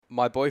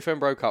My boyfriend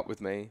broke up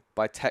with me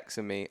by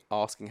texting me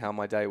asking how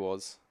my day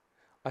was.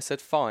 I said,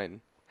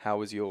 fine. How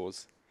was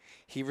yours?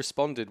 He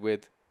responded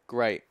with,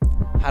 great.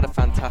 Had a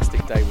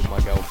fantastic day with my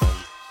girlfriend.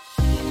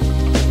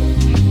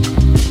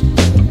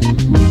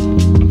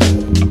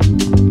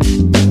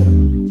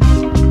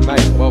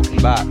 Mate, welcome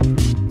back.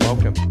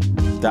 Welcome.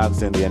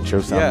 Dad's in the intro,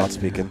 so I'm not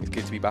speaking. It's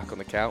good to be back on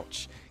the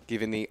couch,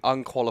 giving the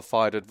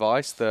unqualified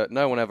advice that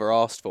no one ever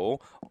asked for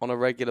on a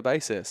regular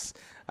basis.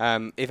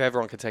 If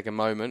everyone could take a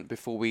moment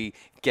before we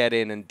get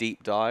in and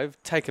deep dive,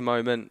 take a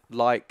moment,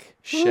 like,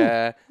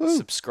 share,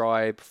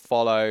 subscribe,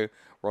 follow.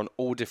 We're on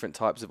all different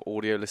types of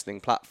audio listening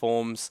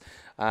platforms.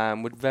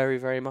 Would very,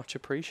 very much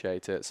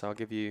appreciate it. So I'll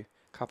give you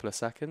a couple of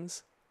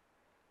seconds.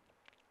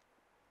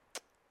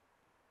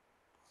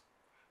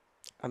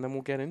 And then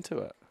we'll get into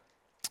it.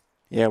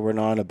 Yeah, we're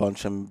now on a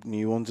bunch of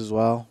new ones as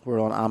well.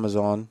 We're on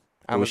Amazon.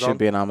 We should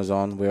be on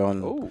Amazon. We're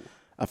on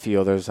a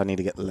few others. I need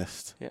to get the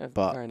list. Yeah,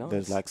 but very nice.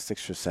 There's like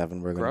 6 or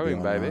 7 we're going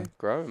to be on.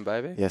 Growing,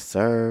 baby. Yes,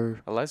 sir.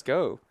 Well, let's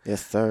go.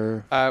 Yes,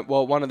 sir.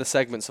 Well, one of the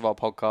segments of our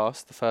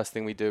podcast, the first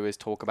thing we do is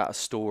talk about a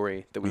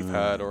story that we've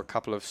heard or a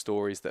couple of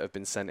stories that have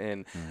been sent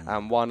in.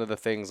 And one of the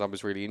things I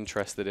was really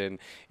interested in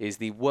is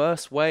the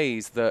worst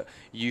ways that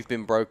you've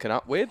been broken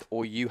up with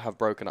or you have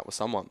broken up with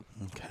someone.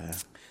 Okay.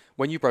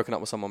 When you've broken up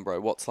with someone, bro,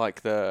 what's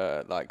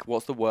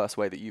the worst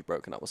way that you've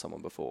broken up with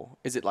someone before?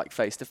 Is it like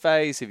face to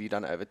face? Have you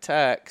done it over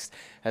text?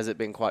 Has it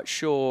been quite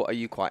short? Are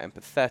you quite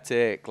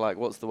empathetic? Like,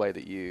 what's the way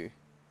that you?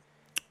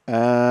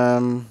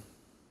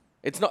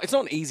 It's not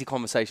an easy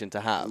conversation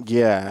to have.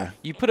 Yeah.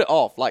 You put it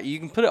off. Like, you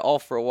can put it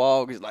off for a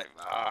while because,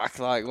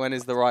 like, when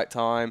is the right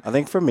time? I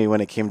think for me,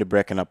 when it came to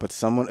breaking up with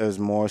someone, it was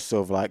more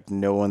so of like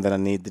knowing that I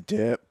need to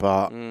do it,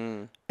 but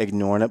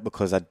ignoring it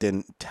because I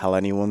didn't tell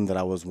anyone that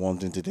I was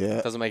wanting to do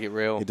it. Doesn't make it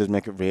real. It does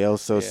make it real.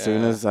 So as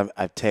soon as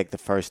I take the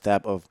first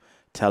step of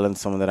telling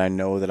someone that I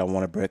know that I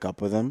want to break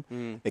up with them,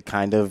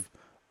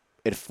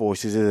 it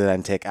forces you to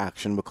then take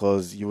action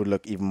because you would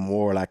look even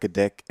more like a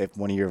dick if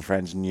one of your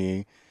friends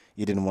knew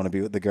you didn't want to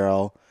be with the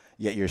girl,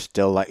 yet you're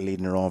still like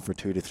leading her on for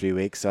 2 to 3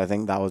 weeks. So I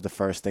think that was the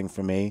first thing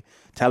for me,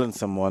 telling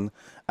someone.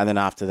 And then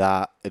after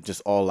that, it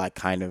just all like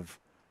kind of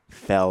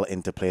fell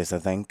into place, I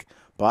think.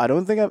 But I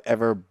don't think I've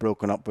ever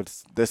broken up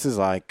with, this is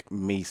like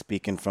me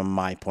speaking from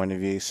my point of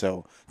view.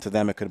 So to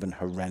them, it could have been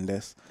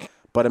horrendous.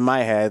 But in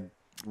my head,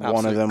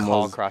 one of them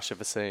car crash of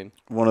a scene.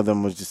 One of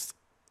them was just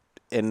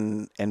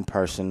in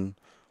person.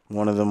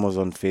 One of them was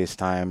on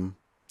FaceTime.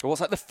 What's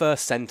like the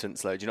first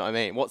sentence, though? Do you know what I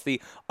mean? What's the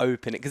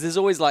opening? Because there's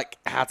always like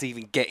how to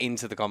even get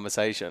into the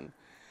conversation.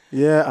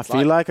 Yeah, I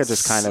feel like I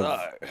just kind of.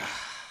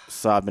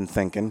 So I've been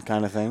thinking,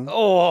 kind of thing.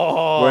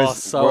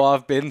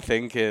 I've been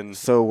thinking.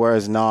 So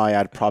whereas now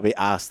I'd probably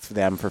ask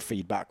them for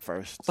feedback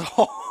first.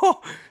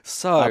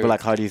 So I'd be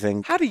like, "How do you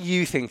think? How do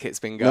you think it's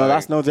been going?" No,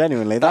 that's no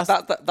genuinely.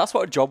 That's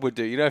what a job would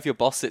do. You know, if your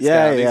boss sits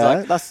down, he's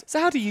like, so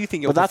how do you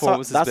think your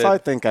performance has been?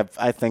 That's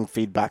how I think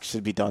feedback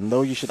should be done.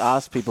 Though you should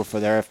ask people for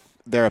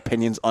their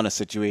opinions on a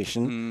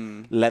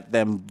situation, let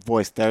them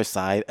voice their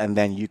side, and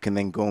then you can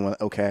then go,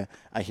 okay,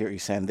 I hear what you're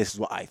saying. This is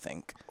what I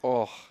think.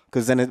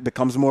 Because then it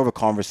becomes more of a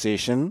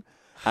conversation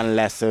and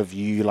less of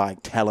you like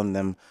telling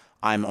them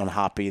I'm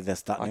unhappy,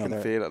 this, that, and the other. I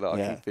can feel it. I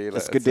can feel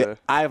That's it. good.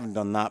 I haven't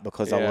done that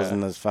because I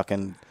wasn't as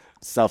fucking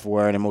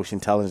self-aware and emotion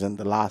intelligent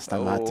the last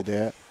time I had to do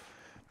it.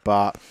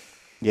 But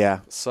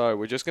yeah. So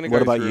we're just going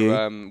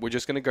to we're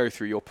just going to go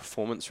through your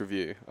performance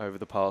review over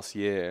the past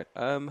year.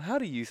 How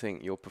do you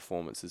think your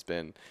performance has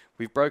been?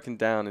 We've broken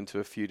down into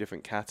a few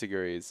different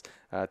categories: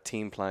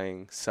 team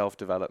playing,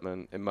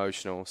 self-development,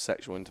 emotional,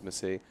 sexual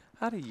intimacy.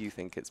 How do you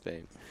think it's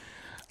been?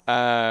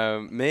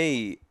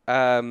 Me,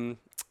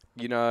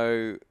 you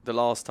know, the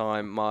last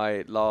time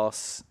my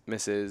last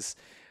missus,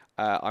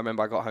 I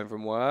remember I got home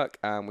from work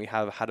and we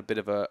had a bit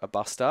of a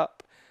bust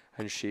up,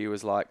 and she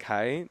was like,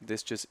 "Hey,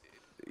 this just."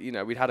 You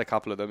know, we'd had a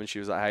couple of them and she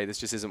was like, "Hey, this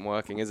just isn't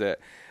working, is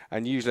it?"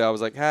 And usually I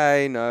was like,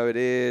 "Hey, no, it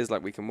is.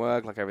 Like, we can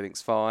work. Like,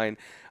 everything's fine."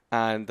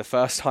 And the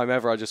first time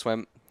ever, I just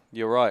went,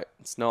 "You're right.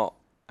 It's not."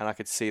 And I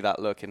could see that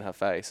look in her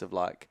face of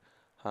like,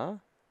 "Huh?"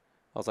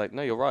 I was like,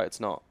 "No, you're right. It's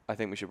not. I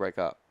think we should break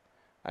up."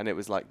 And it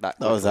was like that.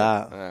 That was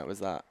that. It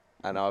was that.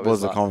 And I was what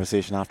was like, the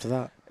conversation after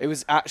that? It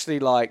was actually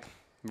like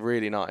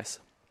really nice.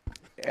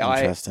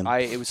 Interesting.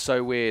 It was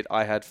so weird.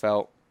 I had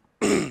felt,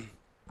 it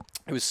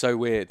was so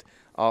weird.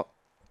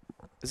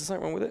 Is there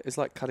something wrong with it? It's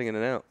like cutting in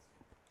and out.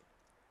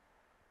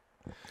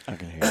 I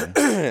can hear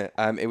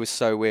you. It was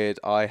so weird.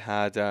 I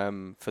had,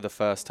 for the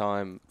first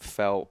time,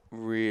 felt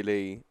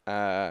really...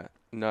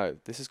 no,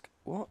 this is...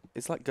 What?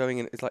 It's like going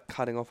in... It's like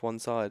cutting off one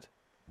side.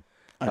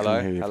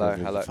 Hello?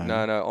 Hello?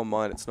 No, on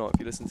mine it's not. If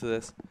you listen to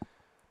this.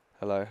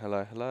 Hello?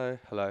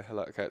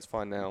 Okay, it's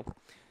fine now.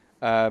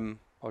 I'll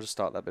just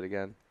start that bit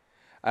again.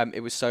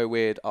 It was so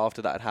weird.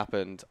 After that had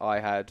happened, I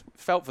had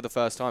felt for the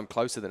first time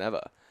closer than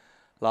ever.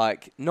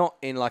 Like, not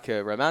in like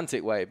a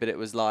romantic way, but it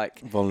was like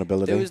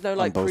vulnerability. there was no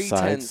like on both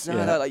pretense. sides.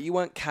 No, no, like you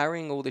weren't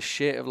carrying all this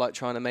shit of like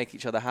trying to make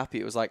each other happy.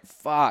 It was like,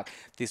 fuck,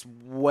 this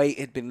weight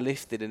had been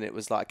lifted, and it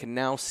was like, I can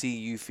now see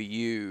you for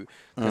you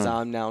because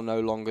I'm now no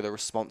longer the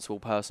responsible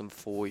person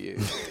for you.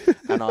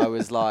 And I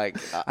was like,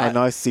 I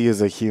now see you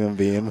as a human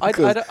being. I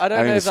don't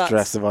know if that's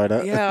stress about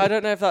it. Yeah, I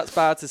don't know if that's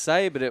bad to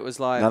say, but it was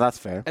like, No, that's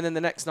fair. And then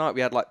the next night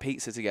we had like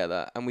pizza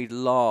together, and we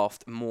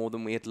laughed more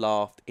than we had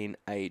laughed in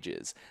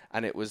ages.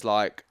 And it was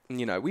like,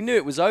 you know, we knew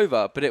it was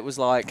over, but it was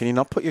like... Can you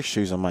not put your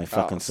shoes on my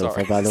fucking sofa,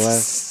 sorry. by the way?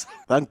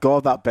 Thank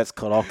God that bit's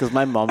cut off, because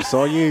my mum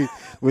saw you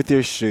with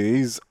your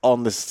shoes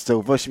on the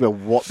sofa. She'd be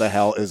like, what the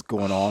hell is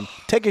going on?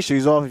 Take your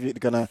shoes off if you're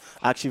going to...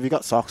 Actually, have you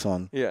got socks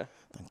on? Yeah.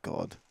 Thank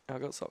God. I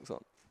got socks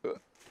on.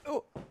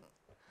 Oh.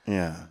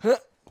 Yeah.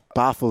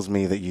 Baffles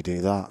me that you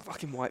do that.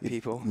 Fucking white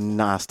people.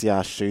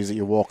 Nasty-ass shoes that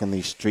you're walking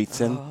these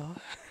streets in.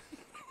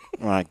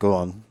 Right, go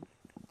on.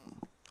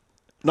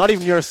 Not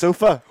even your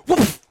sofa.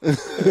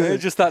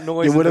 Just that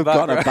noise. You would in have the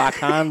gotten a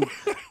backhand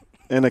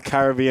in a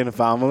Caribbean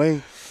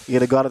family.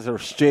 You'd have got it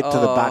straight to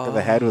the back of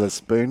the head with a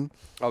spoon.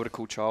 I would have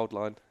called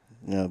Childline.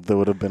 Yeah, they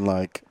would have been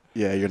like,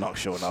 yeah, you're not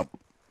showing up.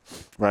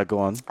 Right, go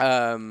on.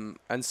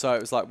 And so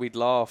it was like we'd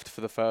laughed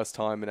for the first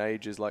time in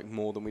ages, like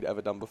more than we'd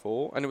ever done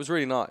before, and it was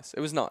really nice.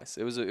 It was nice.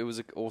 It was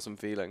an awesome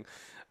feeling.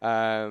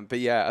 But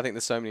yeah, I think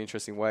there's so many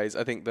interesting ways.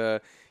 I think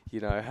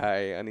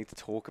hey, I need to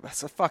talk about.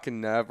 It's a fucking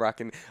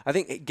nerve-wracking. I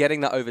think getting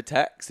that over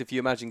text. If you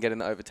imagine getting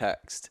that over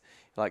text,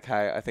 like,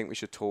 hey, I think we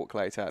should talk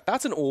later.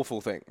 That's an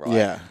awful thing, right?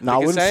 Yeah. No, I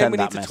wouldn't saying send we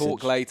that need to message.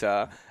 talk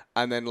later,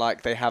 and then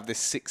like they have this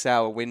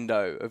 6-hour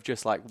window of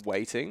just like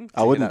waiting.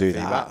 I wouldn't do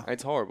feedback. that.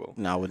 It's horrible.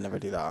 No, I would never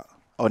do that.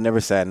 I would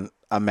never send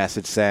a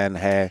message saying,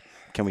 hey,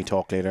 can we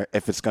talk later,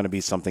 if it's going to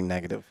be something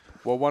negative.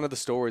 Well, one of the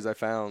stories I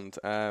found,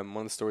 one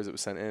of the stories that was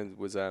sent in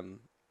was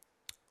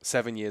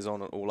 7 years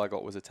on, and all I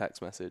got was a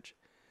text message.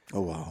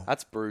 Oh, wow.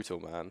 That's brutal,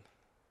 man.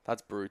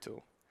 That's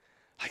brutal.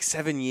 Like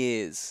 7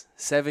 years.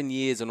 7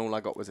 years and all I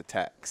got was a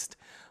text.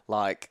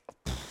 Like,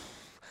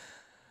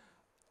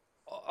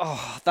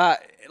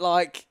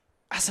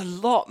 that's a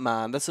lot,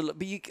 man. That's a lot.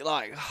 But you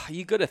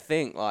got to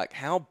think, like,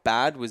 how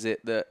bad was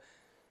it that,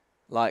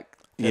 like...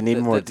 You need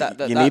more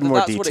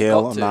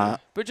detail on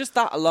that. But just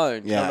that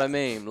alone, you know what I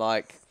mean?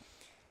 Like,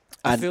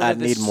 I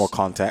need more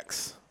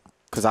context.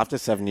 Because after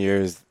 7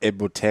 years, it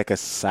would take a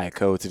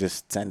psycho to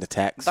just send a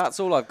text. That's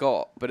all I've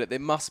got. But there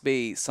must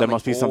be something. There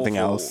must be something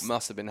else.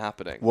 Must have been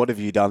happening. What have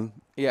you done?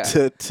 Yeah.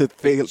 To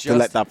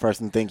let that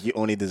person think you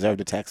only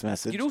deserved a text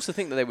message? You'd also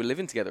think that they were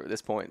living together at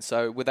this point.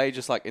 So were they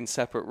just like in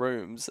separate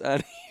rooms?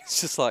 And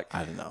he's just like,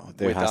 I don't know.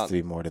 There has to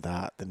be more to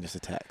that than just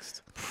a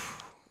text.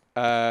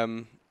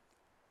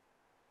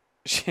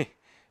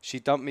 She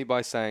dumped me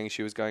by saying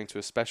she was going to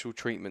a special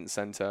treatment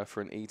center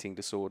for an eating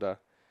disorder.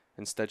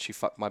 Instead, she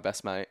fucked my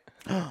best mate.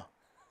 Wow.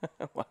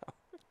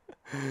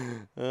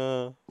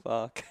 Oh,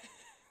 fuck.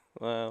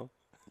 Wow.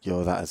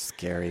 Yo, that is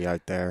scary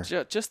out there.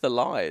 Just the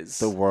lies.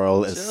 The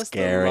world is just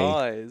scary. The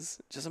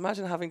lies. Just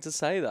imagine having to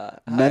say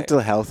that. Mental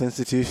health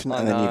institution,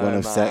 and then you're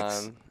going to have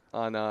sex.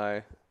 I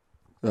know.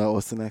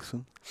 What's the next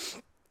one?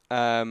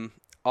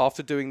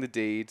 After doing the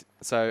deed,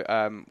 so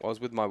I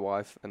was with my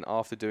wife, and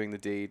after doing the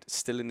deed,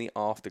 still in the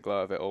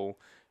afterglow of it all,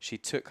 she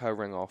took her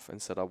ring off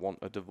and said, I want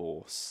a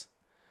divorce.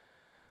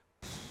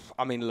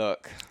 I mean,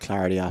 look.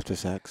 Clarity after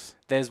sex.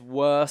 There's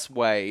worse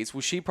ways.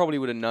 Well, she probably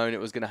would have known it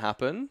was going to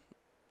happen.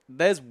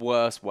 There's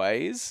worse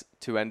ways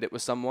to end it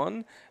with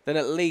someone than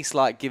at least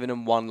like giving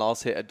them one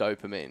last hit of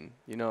dopamine.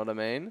 You know what I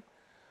mean?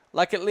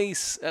 Like at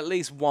least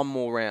one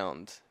more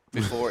round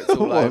before it's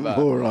all over. One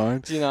more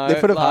round. You know, they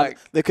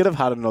could have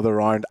had another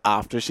round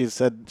after she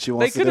said she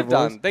wants to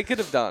divorce. They could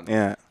have done.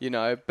 Yeah. You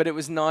know, but it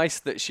was nice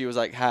that she was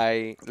like,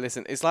 "Hey,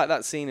 listen." It's like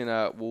that scene in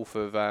Wolf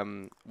of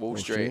Wall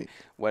Street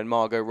when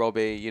Margot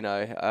Robbie, you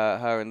know,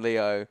 her and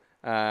Leo,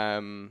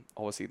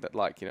 obviously that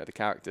the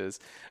characters,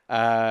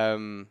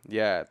 they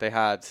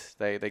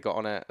got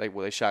on it.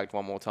 They shagged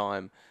one more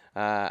time,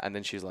 and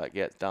then she's like,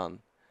 "Yeah, it's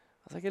done."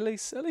 I was like, at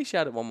least she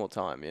had it one more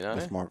time, you know.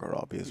 It's Margot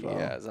Robbie as well.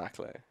 Yeah,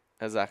 exactly.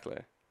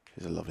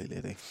 She's a lovely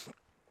lady.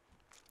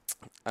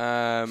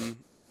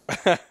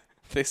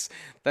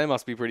 They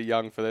must be pretty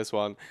young for this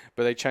one,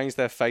 but they changed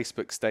their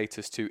Facebook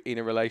status to in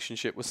a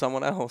relationship with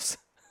someone else.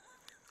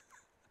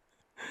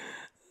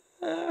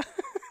 That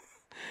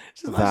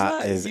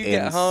is you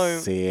insane. Get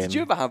home. Did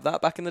you ever have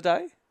that back in the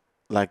day?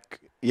 Like,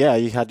 yeah,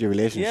 you had your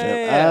relationship.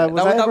 Yeah.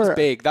 That was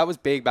big. That was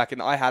big back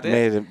in. I had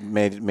it.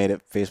 Made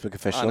it Facebook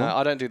official. I know.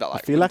 I don't do that. I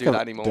feel like do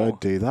that anymore.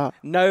 Don't do that.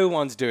 No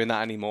one's doing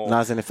that anymore. No,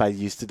 as in if I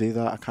used to do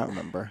that, I can't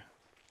remember.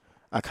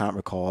 I can't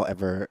recall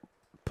ever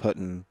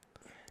putting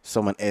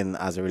someone in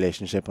as a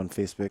relationship on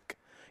Facebook.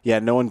 Yeah,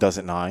 no one does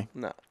it now.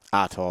 No.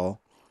 At all.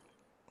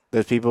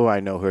 There's people I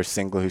know who are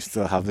single who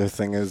still have their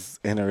thing as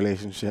in a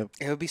relationship.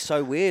 It would be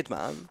so weird,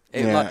 man.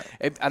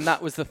 And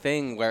that was the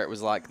thing where it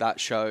was like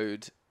that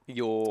showed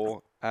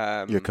your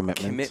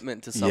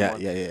commitment to someone.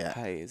 Yeah.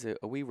 Hey,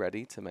 are we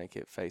ready to make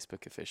it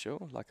Facebook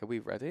official? Like, are we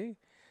ready?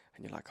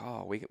 And you're like,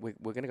 oh,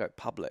 we're going to go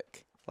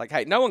public Like,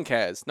 hey, no one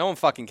cares. No one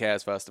fucking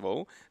cares, first of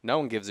all. No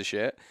one gives a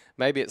shit.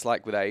 Maybe it's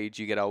like with age,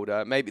 you get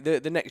older. Maybe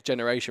the next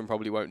generation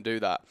probably won't do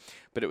that.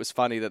 But it was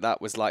funny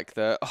that was like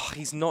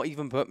he's not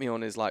even put me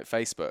on his, like,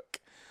 Facebook.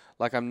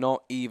 Like, I'm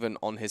not even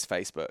on his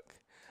Facebook.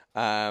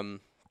 And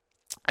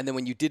then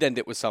when you did end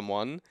it with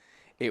someone,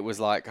 it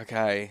was like,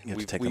 okay, You have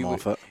to take them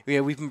off it.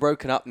 Yeah, we've been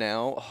broken up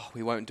now. Oh,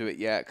 we won't do it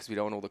yet because we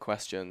don't want all the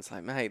questions.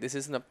 Like, mate, this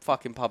isn't a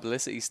fucking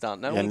publicity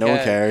stunt. No one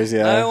cares.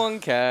 Yeah. No one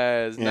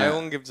cares. Yeah. No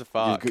one gives a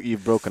fuck.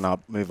 You've broken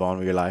up. Move on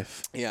with your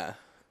life. Yeah.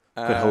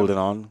 Quit holding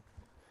on.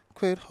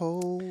 Quit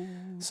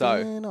holding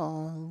So,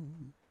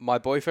 on. My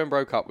boyfriend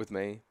broke up with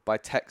me by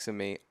texting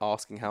me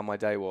asking how my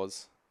day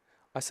was.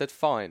 I said,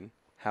 fine.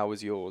 How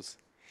was yours?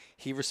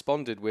 He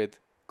responded with,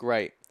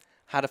 great.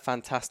 Had a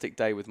fantastic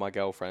day with my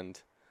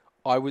girlfriend.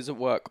 I was at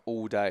work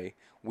all day.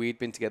 We'd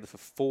been together for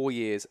 4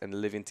 years and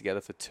living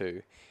together for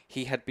 2.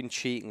 He had been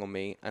cheating on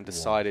me and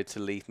decided to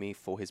leave me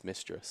for his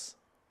mistress.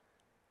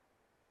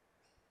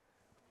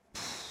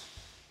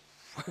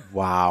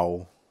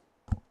 Wow.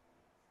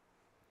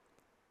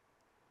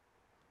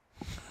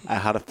 I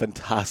had a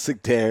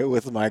fantastic day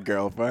with my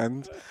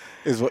girlfriend,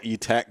 is what you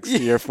text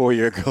your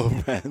 4-year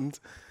girlfriend.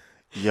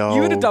 Yo.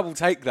 You would have double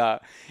take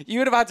that. You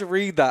would have had to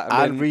read that.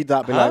 I'd read that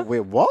and be like,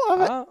 wait,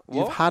 what?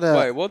 You've had a...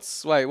 Wait,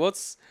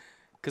 what's...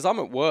 Because I'm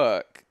at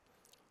work.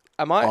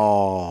 Am I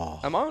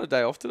on a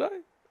day off today?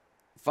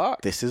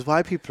 Fuck. This is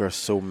why people are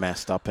so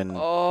messed up in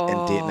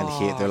dating and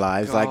hate their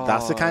lives. God. Like,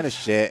 that's the kind of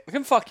shit. I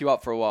can fuck you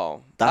up for a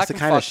while. That's the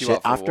kind of shit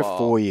after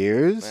 4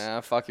 years. Yeah,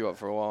 I'll fuck you up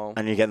for a while.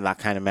 And you're getting that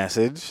kind of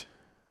message.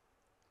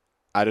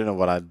 I don't know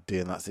what I'd do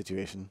in that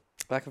situation.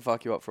 I can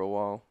fuck you up for a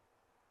while.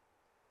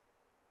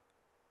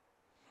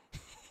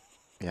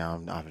 Yeah,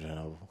 I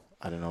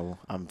don't know.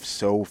 I'm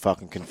so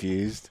fucking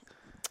confused.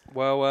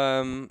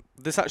 Well,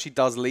 this actually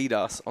does lead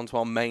us onto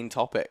our main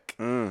topic,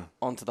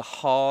 onto the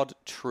hard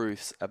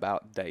truths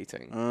about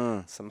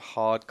dating. Some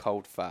hard,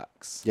 cold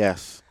facts.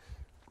 Yes.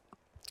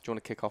 Do you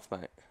want to kick off,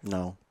 mate?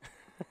 No.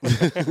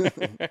 Back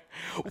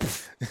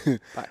to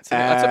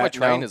I took my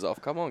trainers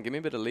off. Come on, give me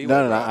a bit of leeway.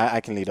 No, I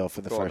can lead off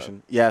with the first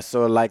one. Yeah,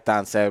 so like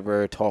Dan said,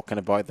 we're talking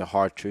about the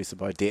hard truths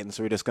about dating.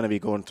 So we're just going to be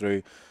going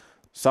through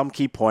some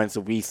key points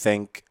that we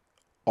think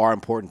are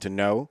important to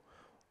know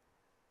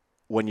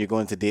when you're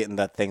going to dating,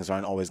 that things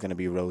aren't always going to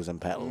be rose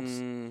and petals.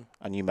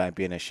 And you might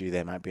be an issue,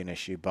 they might be an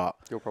issue, but...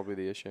 You're probably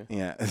the issue.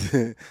 Yeah.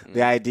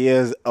 The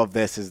idea of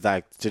this is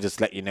that to just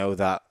let you know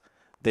that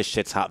this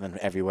shit's happening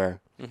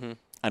everywhere.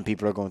 And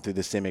people are going through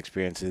the same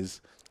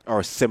experiences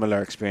or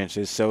similar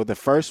experiences. So the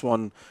first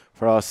one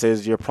for us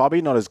is you're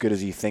probably not as good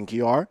as you think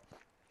you are,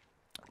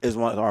 is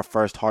one of our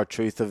first hard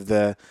truth of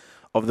the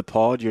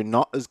pod. You're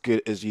not as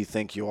good as you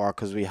think you are,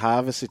 because we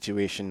have a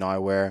situation now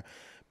where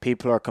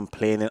people are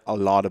complaining a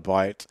lot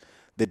about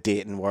the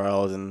dating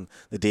world and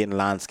the dating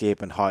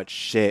landscape and how it's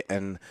shit,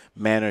 and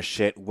men are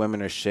shit,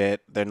 women are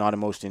shit, they're not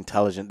emotionally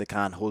intelligent, they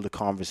can't hold a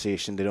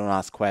conversation, they don't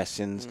ask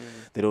questions,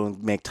 they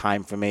don't make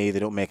time for me, they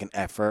don't make an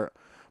effort.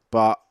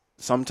 But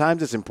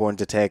sometimes it's important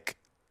to take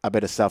a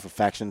bit of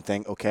self-reflection,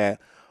 think, okay,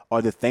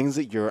 are the things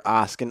that you're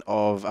asking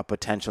of a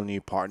potential new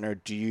partner,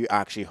 do you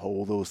actually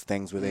hold those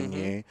things within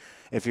you?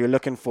 If you're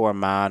looking for a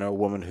man or a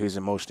woman who's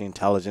emotionally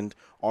intelligent,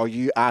 are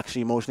you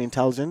actually emotionally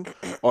intelligent,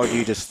 or do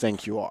you just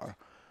think you are?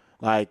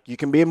 Like, you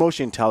can be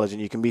emotionally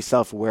intelligent, you can be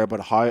self-aware, but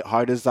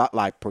how does that,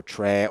 like,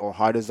 portray, or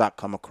how does that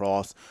come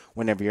across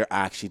whenever you're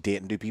actually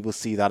dating? Do people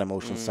see that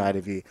emotional side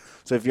of you?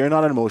 So if you're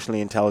not an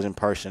emotionally intelligent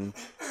person,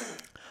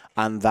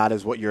 and that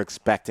is what you're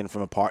expecting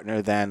from a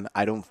partner, then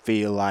I don't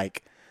feel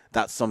like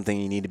that's something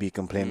you need to be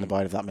complaining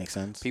about, if that makes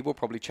sense. People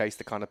probably chase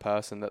the kind of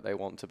person that they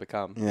want to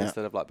become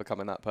instead of, like,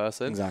 becoming that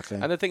person. Exactly.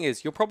 And the thing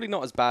is, you're probably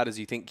not as bad as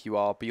you think you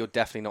are, but you're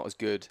definitely not as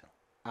good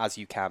as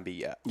you can be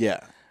yet.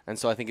 Yeah. And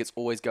so I think it's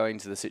always going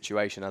to the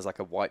situation as like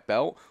a white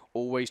belt,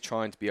 always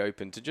trying to be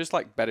open to just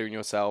like bettering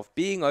yourself,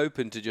 being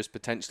open to just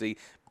potentially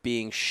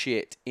being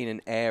shit in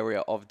an area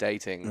of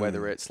dating,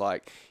 whether it's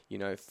like, you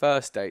know,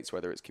 first dates,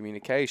 whether it's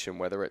communication,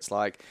 whether it's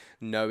like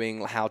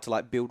knowing how to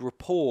like build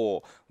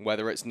rapport,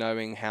 whether it's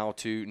knowing how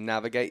to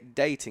navigate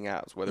dating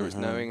apps, whether it's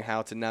knowing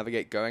how to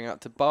navigate going out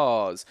to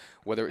bars,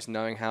 whether it's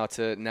knowing how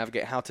to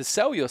navigate how to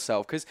sell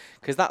yourself, because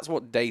that's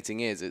what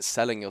dating is. It's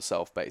selling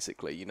yourself,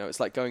 basically. You know,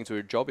 it's like going to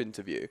a job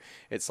interview.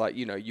 It's like,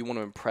 you know, you want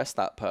to impress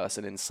that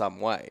person in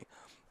some way.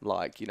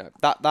 Like, you know,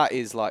 that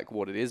is like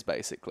what it is,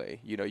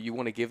 basically. You know, you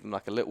want to give them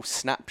like a little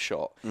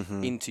snapshot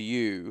into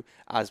you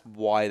as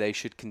why they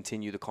should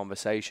continue the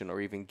conversation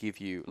or even give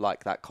you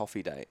like that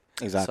coffee date.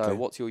 Exactly. So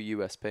what's your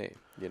USP,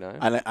 you know?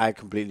 And I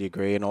completely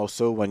agree. And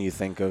also when you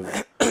think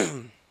of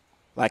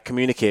like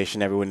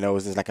communication, everyone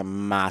knows is like a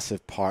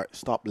massive part.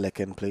 Stop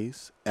licking,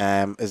 please.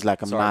 Is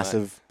like a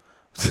massive...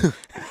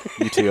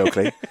 You too,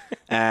 Oakley.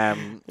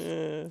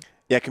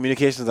 Yeah,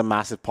 communication is a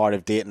massive part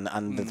of dating,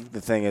 and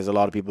the thing is, a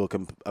lot of people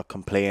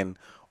complain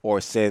or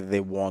say they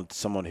want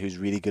someone who's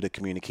really good at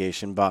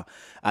communication, but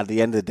at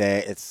the end of the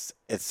day,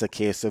 it's a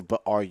case of,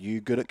 but are you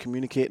good at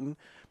communicating?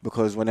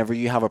 Because whenever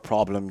you have a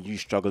problem, you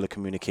struggle to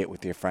communicate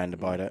with your friend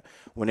about it.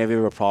 Whenever you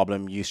have a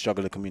problem, you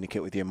struggle to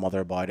communicate with your mother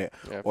about it,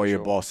 or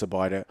your boss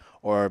about it,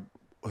 or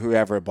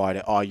whoever about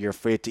it. Or you're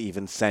afraid to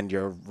even send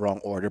your wrong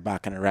order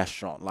back in a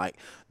restaurant. Like,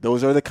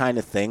 those are the kind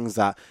of things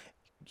that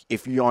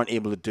if you aren't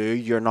able to do,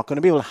 you're not going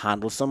to be able to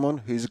handle someone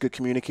who's a good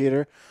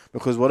communicator.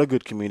 Because what a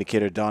good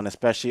communicator done,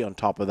 especially on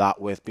top of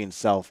that with being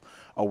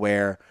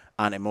self-aware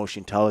and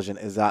emotionally intelligent,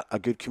 is that a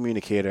good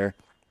communicator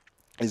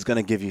is going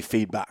to give you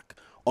feedback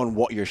on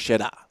what you're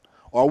shit at,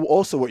 or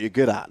also what you're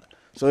good at.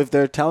 So if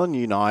they're telling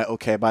you now,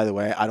 okay, by the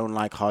way, I don't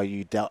like how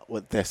you dealt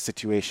with this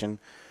situation.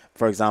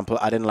 For example,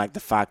 I didn't like the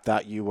fact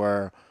that you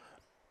were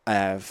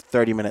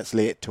 30 minutes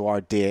late to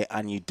our date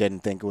and you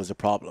didn't think it was a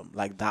problem.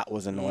 Like, that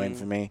was annoying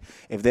for me.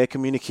 If they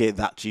communicate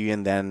that to you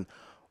and then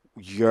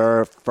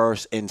your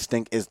first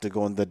instinct is to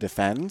go in the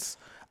defense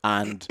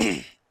and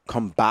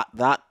combat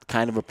that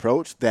kind of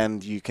approach, then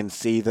you can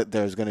see that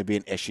there's going to be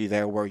an issue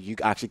there where you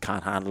actually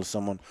can't handle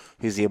someone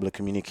who's able to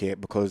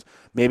communicate. Because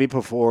maybe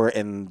before,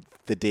 in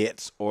the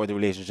dates or the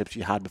relationships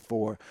you had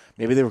before,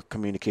 maybe their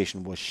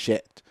communication was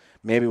shit.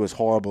 Maybe it was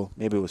horrible.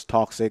 Maybe it was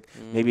toxic.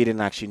 Maybe you didn't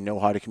actually know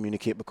how to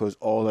communicate because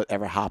all that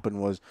ever happened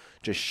was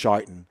just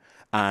shouting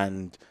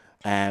and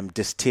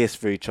distaste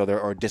for each other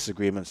or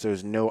disagreements. There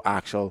was no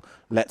actual,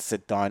 let's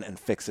sit down and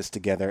fix this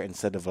together,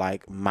 instead of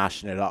like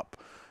mashing it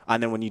up.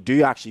 And then when you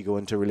do actually go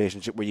into a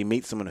relationship where you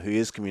meet someone who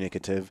is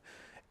communicative,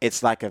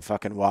 it's like a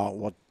fucking,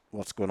 wow,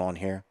 what's going on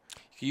here?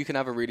 You can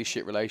have a really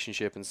shit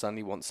relationship and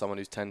suddenly want someone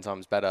who's 10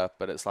 times better,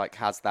 but it's like,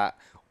 has that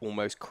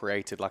almost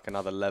created like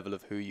another level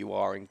of who you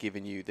are and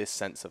given you this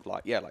sense of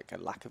like, like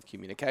a lack of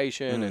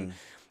communication. And,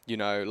 you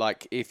know,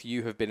 like if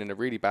you have been in a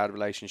really bad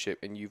relationship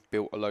and you've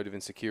built a load of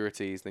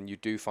insecurities, then you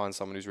do find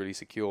someone who's really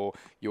secure,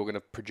 you're going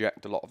to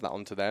project a lot of that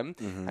onto them.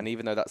 And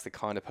even though that's the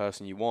kind of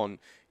person you want,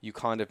 you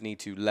kind of need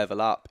to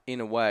level up in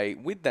a way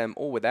with them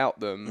or without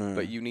them,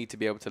 but you need to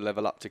be able to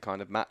level up to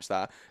kind of match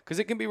that, because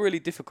it can be really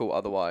difficult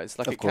otherwise.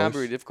 Like, can be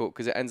really difficult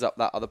because it ends up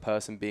that other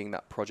person being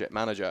that project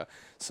manager.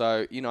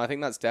 So, you know, I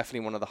think that's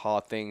definitely one of the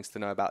hard things to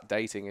know about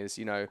dating is,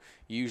 you know,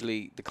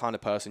 usually the kind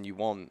of person you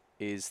want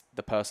is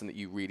the person that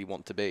you really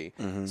want to be.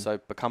 So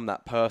become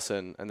that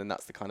person, and then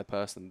that's the kind of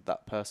person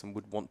that person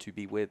would want to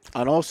be with.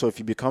 And also, if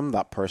you become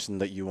that person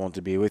that you want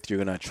to be with, you're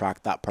going to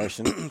attract that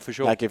person. For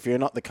sure. Like, if you're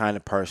not the kind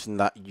of person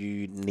that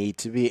you need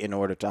to be in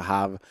order to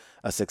have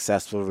a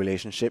successful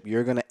relationship,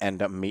 you're going to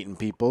end up meeting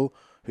people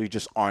who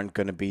just aren't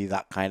going to be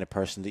that kind of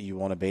person that you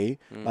want to be.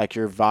 Like,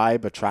 your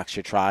vibe attracts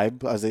your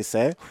tribe, as they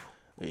say.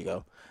 There you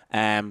go.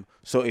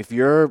 So if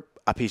you're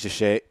a piece of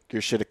shit,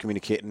 you're shit at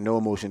communicating, no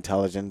emotional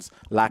intelligence,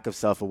 lack of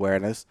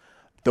self-awareness,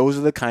 those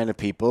are the kind of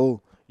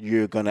people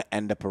you're going to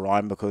end up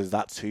around, because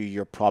that's who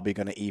you're probably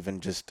going to even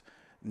just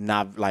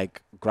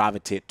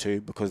gravitate to,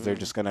 because they're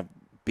just going to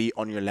be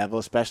on your level.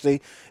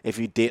 Especially if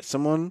you date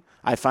someone.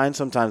 I find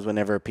sometimes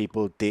whenever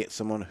people date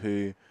someone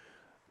who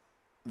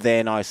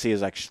they now see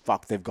as like,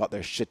 fuck, they've got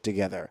their shit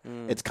together,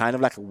 it's kind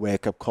of like a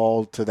wake-up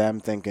call to them,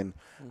 thinking,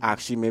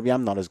 actually, maybe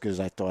I'm not as good as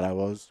I thought I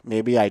was.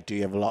 Maybe I do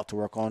have a lot to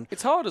work on.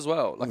 It's hard as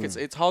well. Like,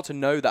 it's hard to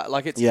know that.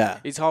 Like, it's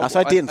hard. That's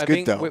why dating's I good,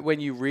 think though. When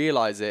you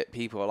realize it,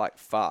 people are like,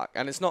 fuck.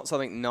 And it's not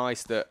something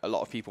nice that a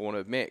lot of people want to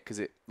admit, because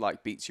it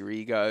like beats your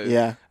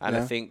ego. And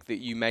I think that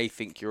you may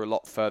think you're a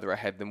lot further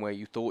ahead than where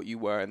you thought you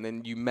were, and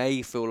then you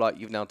may feel like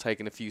you've now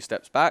taken a few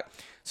steps back.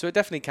 So it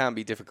definitely can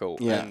be difficult.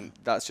 And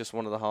that's just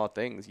one of the hard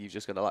things you've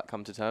just got to like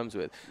come to terms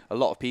with. A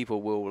lot of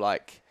people will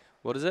like,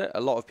 what is it? A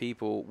lot of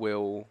people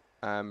will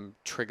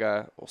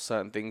trigger or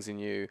certain things in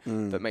you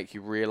that make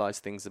you realize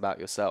things about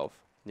yourself,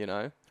 you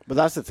know? But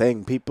that's the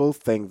thing. People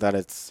think that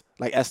it's,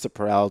 like Esther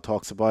Perel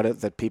talks about it,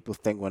 that people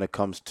think when it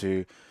comes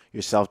to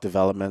your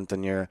self-development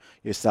and your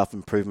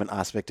self-improvement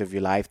aspect of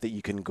your life, that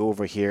you can go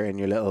over here in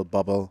your little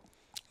bubble,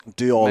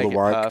 do all the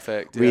work,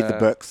 perfect, read the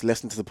books,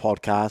 listen to the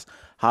podcast,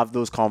 have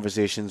those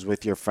conversations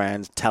with your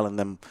friends, telling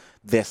them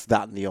this,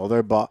 that, and the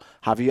other. But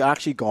have you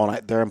actually gone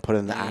out there and put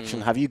into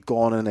action? Have you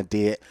gone on a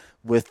date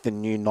with the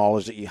new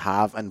knowledge that you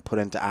have and put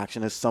into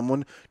action? Has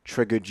someone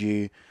triggered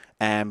you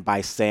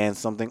by saying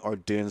something or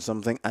doing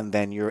something, and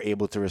then you're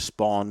able to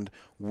respond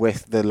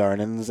with the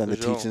learnings and the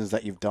teachings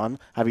that you've done?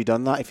 Have you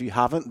done that? If you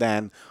haven't,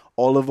 then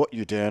all of what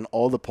you're doing,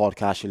 all the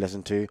podcasts you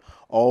listen to,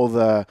 all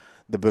the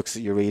books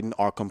that you're reading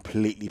are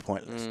completely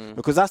pointless.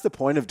 Because that's the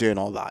point of doing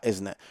all that,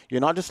 isn't it?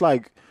 You're not just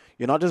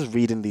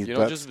reading these books. You're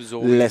not just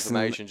absorbing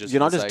information. You're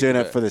not just doing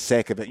it for the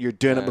sake of it. You're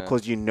doing it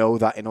because you know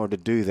that in order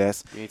to do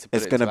this,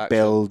 it's going to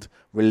build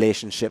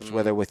relationships,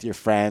 whether with your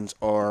friends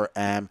or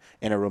in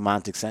a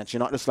romantic sense. You're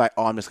not just like,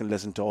 oh, I'm just going to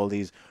listen to all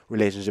these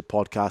relationship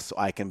podcasts so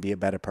I can be a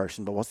better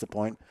person. But what's the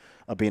point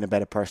of being a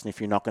better person if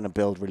you're not going to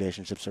build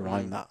relationships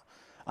around that?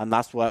 And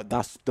that's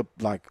the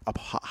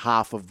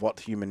half of what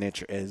human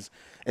nature is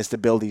to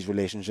build these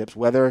relationships.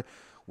 Whether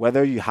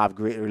you have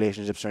great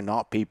relationships or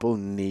not, people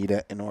need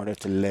it in order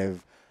to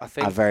live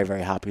a very,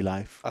 very happy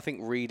life. I think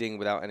reading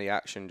without any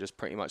action just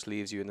pretty much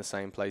leaves you in the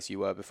same place you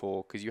were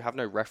before, because you have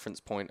no reference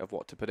point of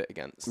what to put it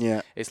against.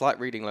 Yeah. It's like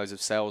reading loads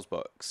of sales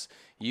books.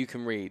 You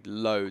can read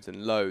loads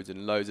and loads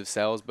and loads of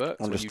sales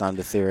books. Understand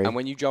the theory. And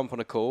when you jump on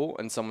a call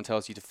and someone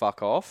tells you to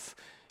fuck off,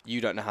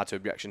 you don't know how to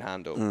objection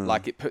handle.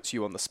 Like, it puts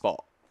you on the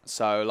spot.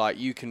 So, like,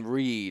 you can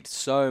read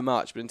so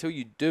much, but until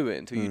you do it,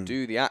 until you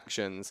do the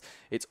actions,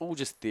 it's all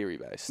just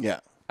theory-based. Yeah.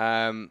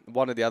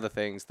 One of the other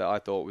things that I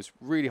thought was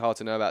really hard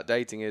to know about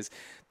dating is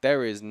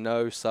there is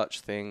no such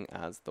thing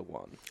as the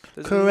one.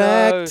 There's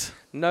Correct.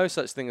 No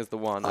such thing as the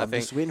one. I'm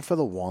just waiting for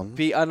the one.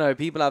 I know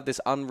people have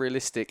this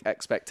unrealistic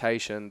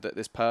expectation that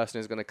this person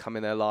is going to come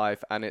in their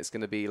life and it's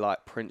going to be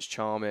like Prince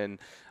Charming,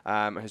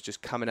 has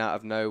just coming out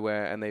of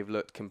nowhere, and they've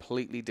looked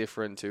completely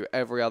different to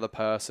every other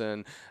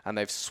person, and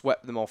they've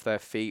swept them off their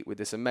feet with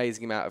this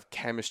amazing amount of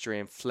chemistry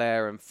and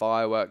flair and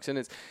fireworks. And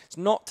it's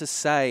not to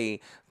say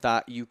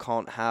that you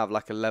can't have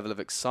like a level of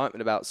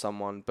excitement about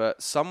someone,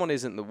 but someone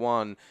isn't the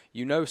one.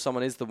 You know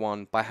someone is the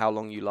one by how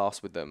long you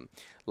last with them.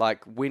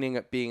 Like, winning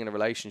at being in a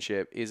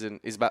relationship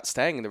is about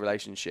staying in the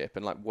relationship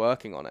and like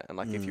working on it, and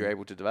like if you're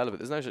able to develop it.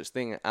 There's no such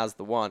thing as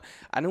the one.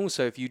 And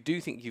also, if you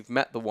do think you've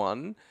met the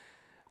one,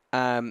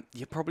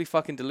 you're probably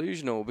fucking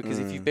delusional, because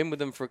if you've been with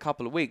them for a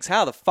couple of weeks,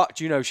 how the fuck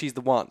do you know she's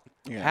the one?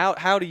 Yeah.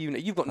 How do you know?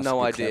 You've got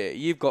no idea.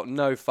 You've got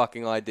no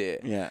fucking idea.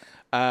 Yeah.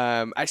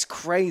 It's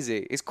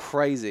crazy. It's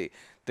crazy.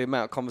 The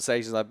amount of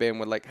conversations I've been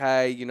with, like,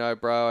 hey, you know,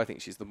 bro, I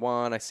think she's the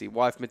one. I see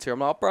wife material.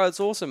 I'm like, oh, bro, it's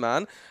awesome,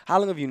 man. How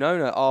long have you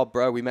known her? Oh,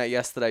 bro, we met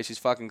yesterday. She's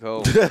fucking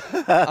cool.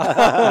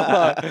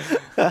 Oh,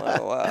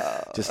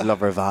 wow. Just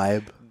love her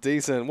vibe.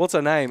 Decent. What's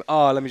her name?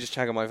 Oh, let me just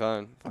check on my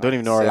phone. Don't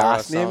even know her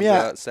last name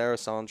yet. Sarah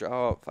Sandra.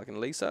 Oh, fucking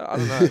Lisa. I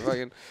don't know.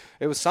 Fucking,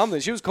 it was something.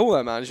 She was cool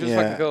though, man. She was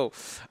fucking cool.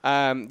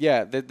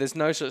 There's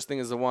no such thing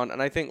as the one.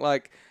 And I think,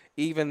 like,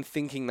 even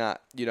thinking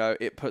that, you know,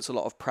 it puts a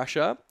lot of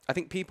pressure. I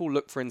think people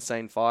look for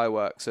insane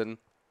fireworks, and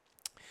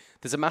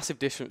there's a massive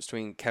difference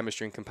between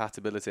chemistry and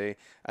compatibility.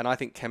 And I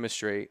think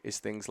chemistry is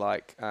things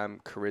like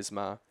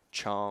charisma,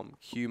 charm,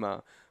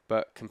 humor,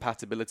 but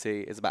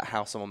compatibility is about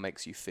how someone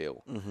makes you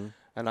feel. Mm-hmm.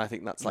 And I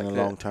think that's like in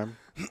the long term.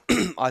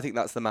 I think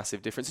that's the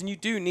massive difference. And you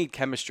do need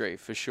chemistry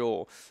for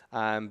sure.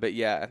 But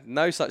yeah,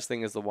 no such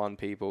thing as the one,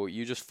 people.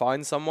 You just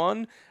find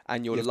someone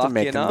and you're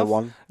lucky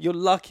enough. You're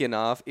lucky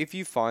enough if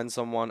you find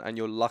someone and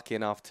you're lucky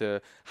enough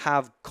to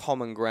have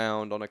common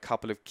ground on a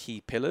couple of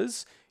key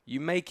pillars, you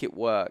make it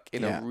work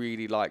in a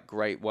really like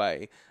great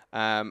way.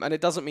 And it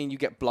doesn't mean you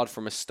get blood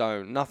from a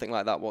stone, nothing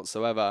like that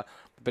whatsoever.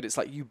 But it's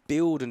like you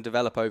build and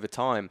develop over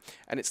time.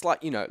 And it's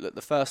like, you know, look,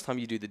 the first time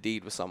you do the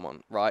deed with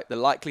someone, right? The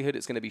likelihood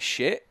it's going to be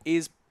shit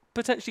is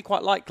potentially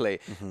quite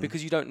likely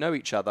because you don't know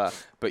each other.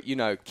 But, you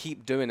know,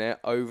 keep doing it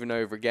over and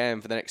over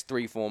again for the next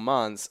 3-4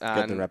 months.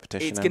 And get the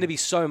repetition it's going to be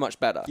so much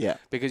better. Yeah.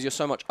 Because you're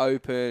so much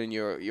open and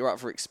you're up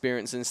for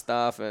experiencing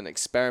stuff and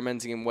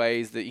experimenting in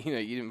ways that, you know,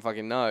 you didn't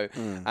fucking know.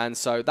 And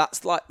so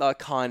that's like the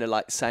kind of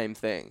like same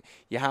thing.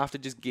 You have to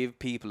just give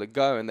people a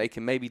go and they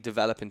can maybe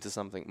develop into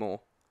something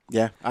more.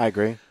 Yeah, I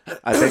agree.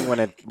 I think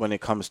when it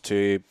comes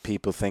to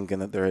people thinking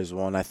that there is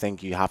one, I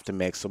think you have to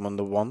make someone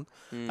the one.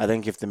 I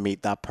think you have to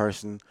meet that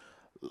person,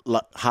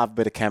 have a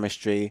bit of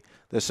chemistry.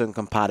 There's some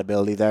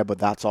compatibility there, but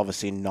that's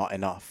obviously not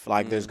enough.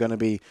 Like, there's going to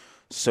be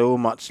so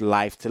much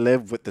life to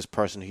live with this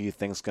person who you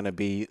think is going to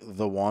be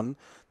the one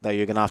that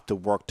you're going to have to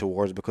work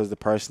towards, because the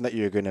person that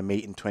you're going to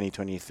meet in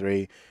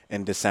 2023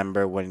 in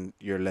December when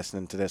you're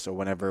listening to this or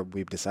whenever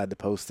we decide to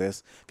post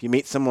this, if you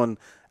meet someone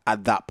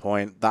at that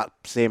point, that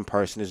same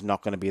person is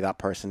not going to be that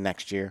person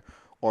next year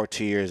or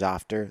 2 years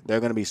after. They're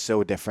going to be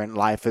so different.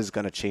 Life is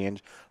going to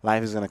change.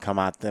 Life is going to come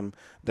at them.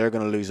 They're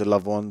going to lose a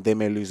loved one. They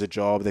may lose a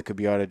job. They could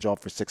be out of a job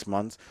for 6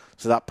 months.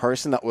 So that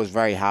person that was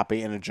very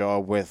happy in a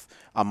job with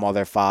a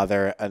mother,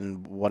 father,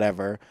 and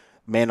whatever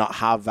may not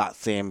have that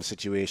same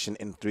situation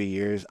in 3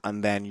 years.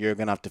 And then you're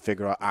going to have to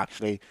figure out,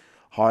 actually,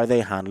 how are they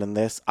handling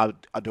this?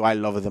 Do I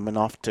love them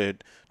enough to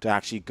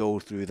actually go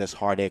through this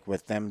heartache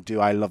with them? Do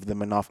I love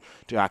them enough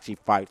to actually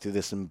fight through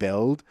this and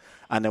build?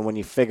 And then when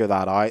you figure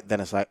that out,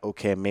 then it's like,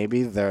 okay,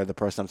 maybe they're the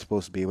person I'm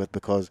supposed to be with,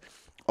 because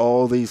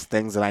all these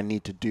things that I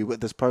need to do with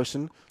this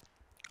person,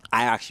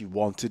 I actually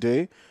want to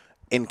do,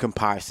 in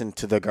comparison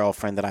to the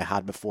girlfriend that I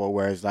had before,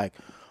 where it's like,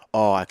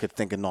 oh, I could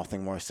think of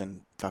nothing worse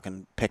than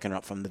fucking picking her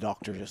up from the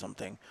doctors or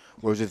something.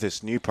 Whereas with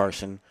this new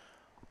person,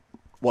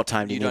 what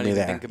time do you need me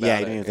there? Yeah,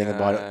 you don't even think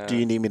about it. Do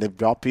you need me to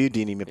drop you? Do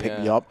you need me to pick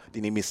you up? Do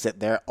you need me to sit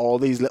there? All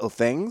these little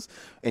things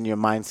in your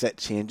mindset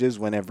changes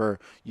whenever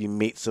you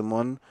meet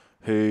someone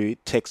who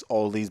ticks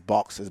all these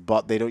boxes.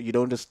 But you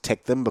don't just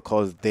tick them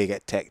because they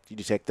get ticked. You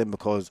tick them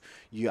because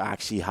you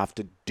actually have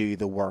to do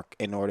the work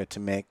in order to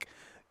make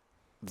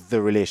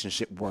the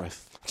relationship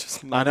worth.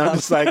 And I'm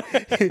just like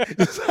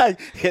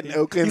hitting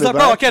Oakley in the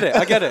back. He's like, bro,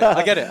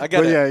 I get it.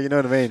 But yeah, you know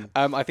what I mean.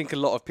 I think a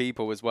lot of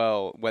people as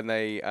well, when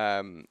they,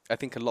 when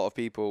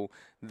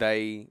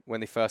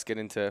they first get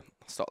into,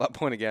 stop that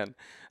point again.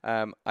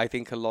 I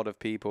think a lot of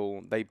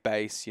people, they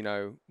base, you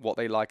know, what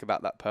they like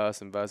about that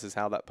person versus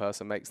how that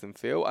person makes them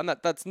feel. And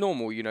that's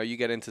normal. You know, you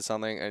get into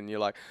something and you're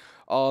like,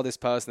 oh, this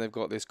person, they've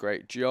got this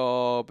great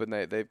job and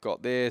they've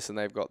got this and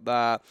they've got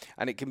that.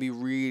 And it can be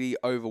really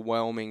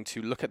overwhelming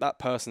to look at that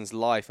person's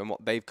life and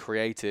what they've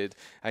created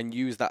and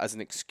use that as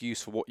an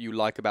excuse for what you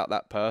like about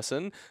that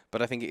person.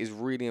 But I think it is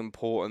really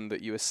important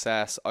that you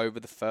assess over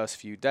the first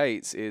few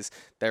dates is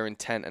their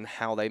intent and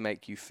how they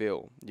make you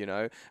feel, you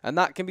know? And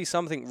that can be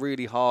something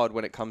really hard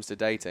when it comes to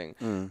dating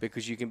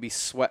because you can be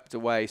swept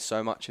away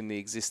so much in the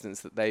existence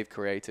that they've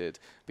created,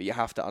 but you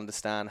have to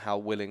understand how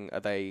willing are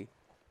they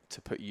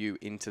to put you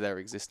into their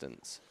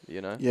existence, you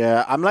know?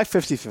 Yeah, I'm like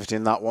 50-50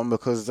 in that one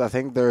because I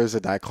think there is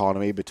a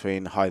dichotomy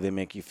between how they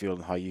make you feel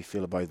and how you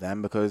feel about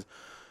them, because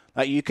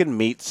like you can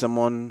meet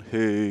someone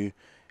who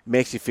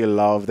makes you feel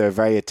loved, they're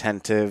very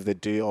attentive, they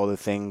do all the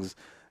things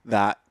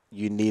that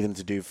you need them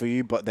to do for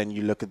you, but then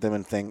you look at them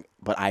and think,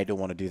 but I don't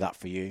want to do that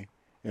for you.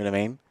 You know what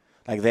I mean?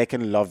 Like they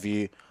can love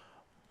you,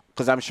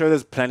 because I'm sure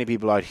there's plenty of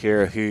people out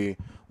here who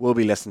will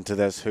be listening to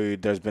this who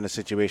there's been a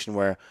situation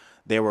where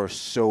they were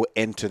so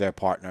into their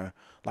partner,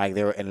 like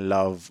they were in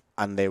love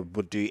and they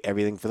would do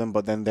everything for them,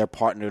 but then their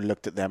partner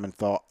looked at them and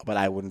thought, but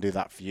I wouldn't do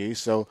that for you.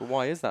 So But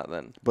why is that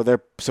then?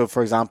 so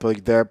for example,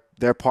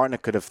 their partner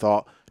could have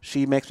thought,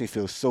 she makes me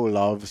feel so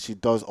loved, she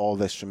does all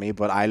this for me,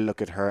 but I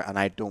look at her and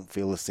I don't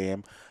feel the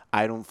same.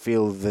 I don't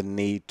feel the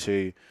need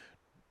to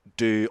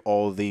do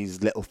all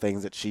these little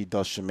things that she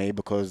does for me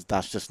because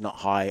that's just not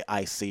how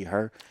I see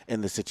her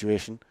in the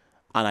situation,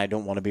 and I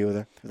don't want to be with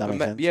her. Does that make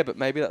sense? Yeah, but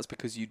maybe that's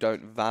because you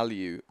don't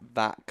value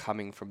that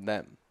coming from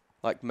them.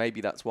 Like, maybe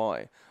that's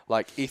why.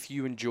 Like, if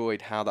you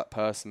enjoyed how that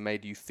person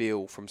made you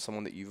feel from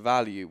someone that you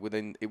value, well,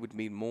 then it would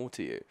mean more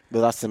to you.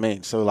 But that's the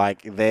main. So,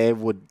 like, they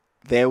would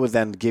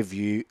then give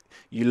you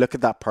look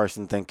at that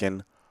person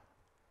thinking,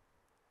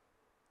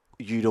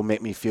 you don't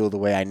make me feel the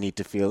way I need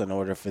to feel in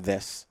order for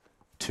this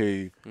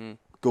to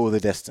go the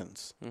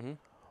distance. Mm-hmm.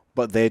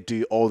 But they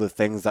do all the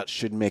things that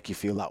should make you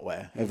feel that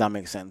way, if that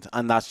makes sense.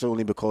 And that's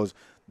only because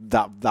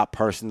that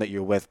person that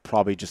you're with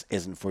probably just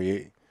isn't for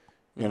you.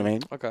 You know what I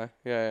mean? Okay,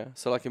 yeah.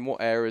 So, like, in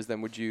what areas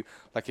then would you,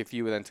 like, if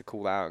you were then to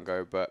call out and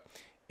go, but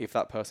if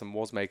that person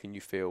was making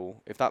you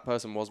feel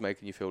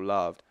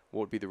loved, what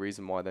would be the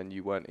reason why then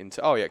you weren't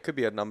into? Oh, yeah, it could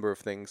be a number of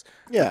things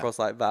across,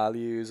 like,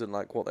 values and,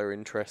 like, what they're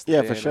interested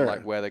in, for sure, and,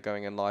 like, where they're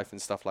going in life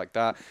and stuff like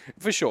that.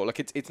 For sure, like,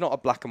 it's not a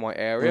black and white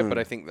area, but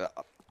I think that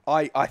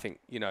I think,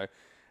 you know,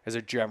 as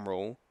a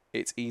general,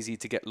 it's easy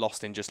to get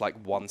lost in just, like,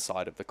 one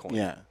side of the coin.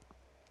 Yeah.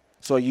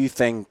 So you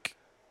think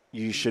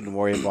you shouldn't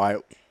worry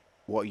about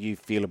what you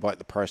feel about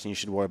the person, you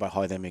should worry about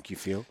how they make you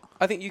feel?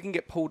 I think you can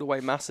get pulled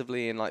away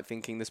massively in, like,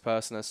 thinking this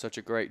person has such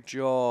a great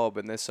job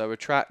and they're so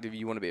attractive.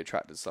 You want to be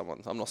attracted to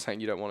someone. I'm not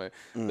saying you don't want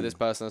to, but this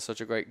person has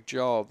such a great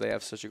job. They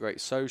have such a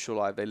great social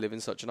life. They live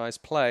in such a nice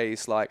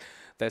place. Like,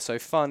 they're so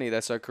funny.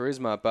 They're so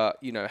charisma. But,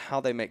 you know, how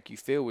they make you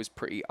feel is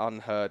pretty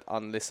unheard,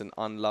 unlistened,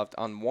 unloved,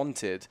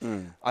 unwanted.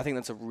 I think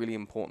that's a really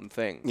important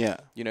thing. Yeah.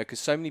 You know, because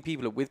so many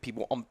people are with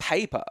people on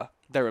paper.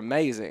 They're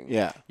amazing.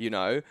 Yeah. You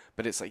know,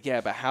 but it's like,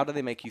 yeah, but how do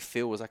they make you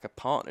feel as like a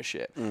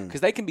partnership?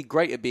 Because they can be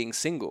great at being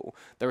single.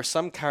 There are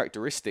some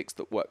characteristics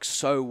that work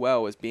so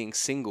well as being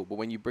single, but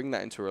when you bring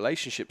that into a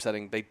relationship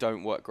setting, they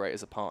don't work great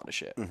as a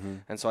partnership.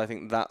 And so I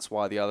think that's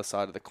why the other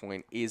side of the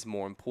coin is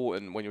more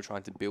important when you're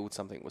trying to build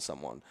something with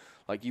someone.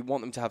 Like, you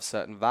want them to have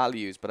certain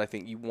values, but I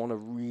think you want to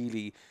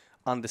really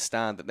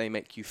understand that they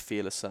make you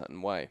feel a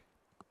certain way.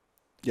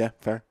 Yeah,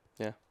 fair.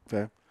 Yeah.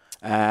 Fair.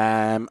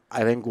 I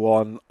think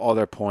one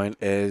other point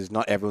is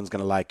not everyone's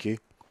going to like you.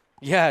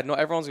 Yeah, not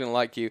everyone's going to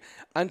like you.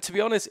 And to be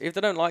honest, if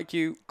they don't like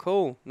you,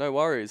 cool, no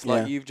worries.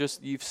 Like,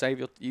 you've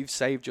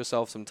saved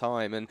yourself some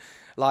time. And,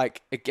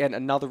 like, again,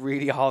 another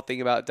really hard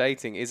thing about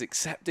dating is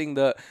accepting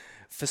that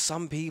for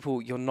some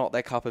people, you're not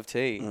their cup of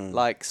tea.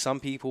 Like, some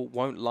people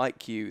won't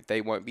like you. They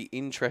won't be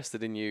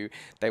interested in you.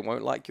 They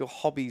won't like your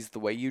hobbies, the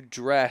way you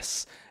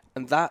dress.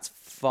 And that's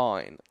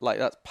fine. Like,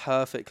 that's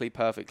perfectly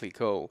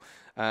cool.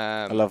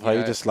 I love how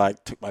you just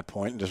like took my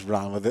point and just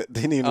ran with it.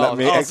 Didn't even let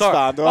me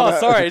expand on it.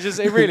 Sorry.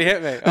 It really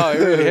hit me. Oh, it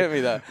really hit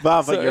me there.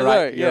 But you're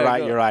right.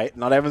 You're right.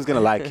 Not everyone's going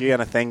to like you.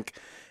 And I think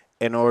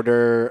in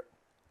order,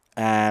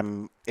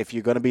 if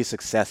you're going to be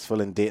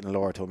successful in dating,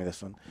 Laura told me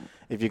this one,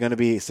 if you're going to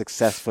be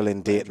successful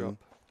in dating,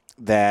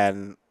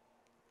 then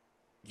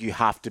you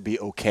have to be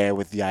okay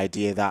with the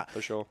idea that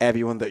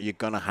everyone that you're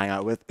going to hang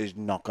out with is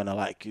not going to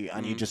like you.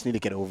 And you just need to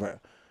get over it.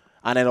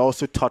 And it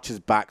also touches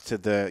back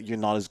to you're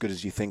not as good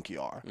as you think you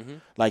are.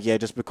 Like, yeah,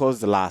 just because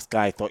the last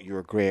guy thought you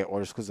were great or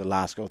just because the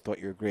last girl thought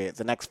you were great,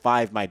 the next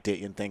 5 might date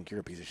you and think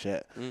you're a piece of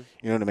shit. You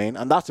know what I mean?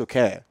 And that's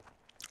okay.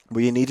 But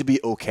you need to be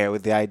okay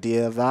with the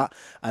idea of that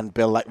and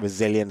build, like,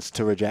 resilience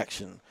to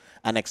rejection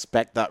and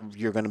expect that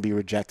you're going to be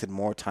rejected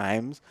more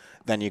times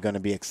than you're going to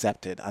be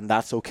accepted. And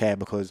that's okay,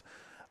 because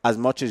as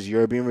much as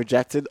you're being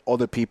rejected,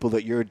 other people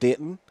that you're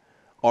dating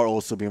are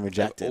also being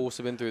rejected. They've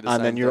also been through the same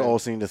thing. And then you're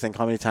also need to think,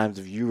 how many times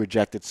have you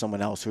rejected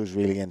someone else who's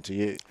really into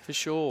you? For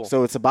sure.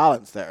 So it's a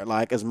balance there.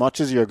 Like, as much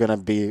as you're gonna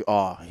be,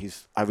 I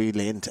was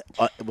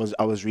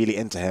really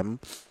into him,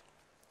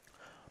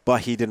 but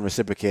he didn't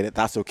reciprocate it.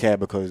 That's okay,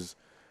 because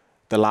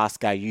the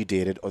last guy you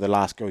dated or the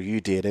last girl you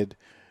dated,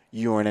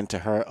 you weren't into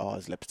her. Oh,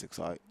 his lipstick's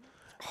out.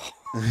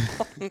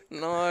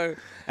 No.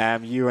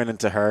 You went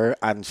into her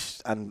and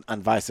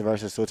vice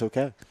versa, so it's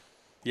okay.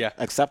 Yeah.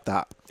 Accept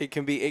that. It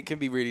can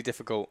be really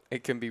difficult.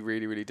 It can be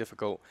really, really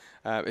difficult.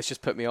 It's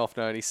just put me off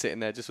now, and he's sitting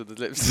there just with his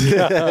lips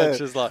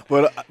just like.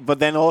 But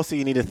then also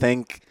you need to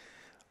think,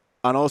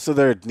 and also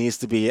there needs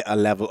to be a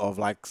level of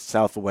like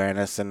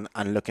self-awareness and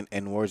looking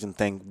inwards and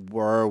think,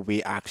 were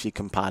we actually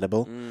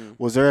compatible?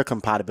 Was there a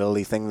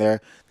compatibility thing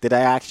there? Did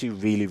I actually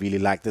really, really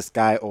like this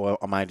guy, or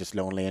am I just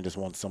lonely and just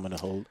want someone to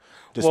hold,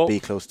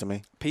 be close to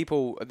me?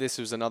 People, this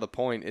was another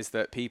point, is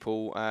that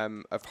people,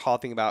 a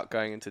hard thing about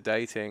going into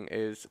dating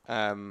is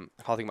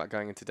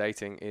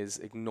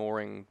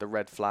ignoring the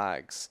red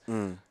flags.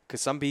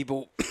 Because some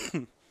people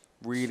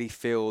really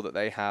feel that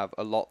they have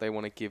a lot they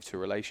want to give to a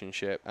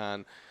relationship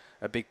and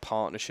a big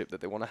partnership that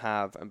they want to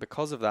have, and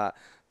because of that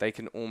they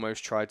can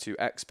almost try to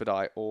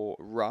expedite or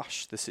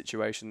rush the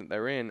situation that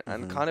they're in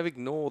and kind of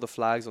ignore the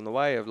flags on the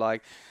way of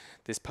like,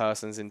 this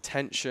person's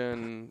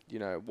intention, you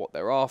know, what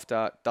they're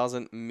after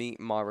doesn't meet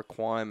my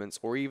requirements,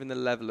 or even the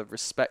level of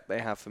respect they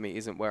have for me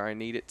isn't where I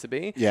need it to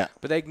be. Yeah.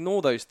 But they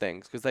ignore those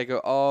things because they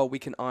go, oh, we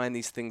can iron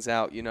these things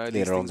out, you know,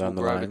 these things will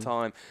grow over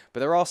time.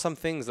 But there are some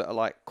things that are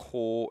like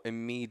core,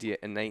 immediate,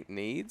 innate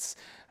needs.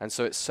 And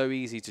so it's so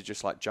easy to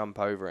just like jump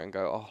over it and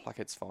go, oh, like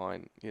it's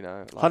fine, you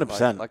know.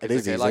 100%. Like it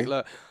it's is okay. easy. Like,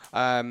 look,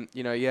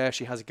 you know, yeah,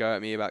 she has a go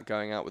at me about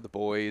going out with the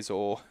boys,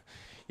 or,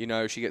 you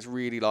know, she gets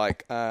really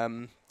like,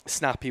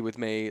 snappy with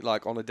me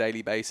like on a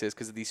daily basis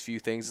because of these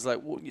few things. It's like,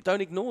 well, you don't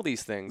ignore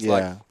these things. Yeah.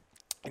 Like,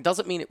 it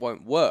doesn't mean it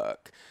won't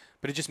work,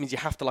 but it just means you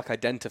have to like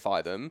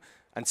identify them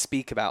and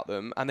speak about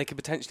them, and they could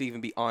potentially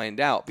even be ironed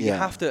out, but you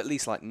have to at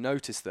least like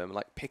notice them,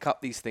 like pick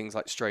up these things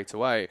like straight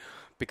away,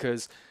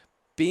 because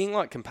being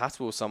like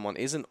compatible with someone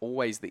isn't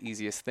always the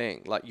easiest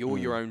thing. Like, you're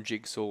your own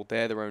jigsaw,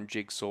 they're their own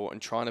jigsaw, and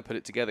trying to put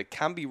it together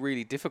can be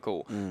really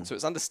difficult. So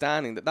it's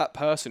understanding that that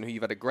person who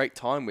you've had a great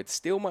time with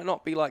still might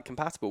not be like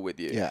compatible with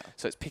you. Yeah.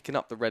 So it's picking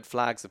up the red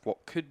flags of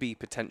what could be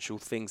potential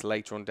things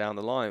later on down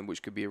the line,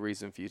 which could be a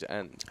reason for you to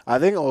end. I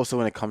think also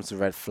when it comes to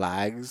red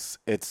flags,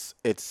 it's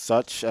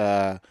such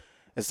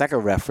it's like a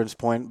reference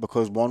point,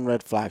 because one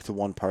red flag to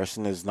one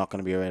person is not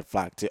going to be a red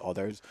flag to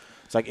others.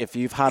 It's like if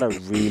you've had a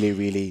really,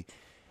 really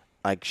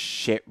like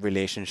shit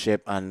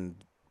relationship, and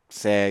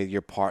say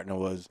your partner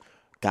was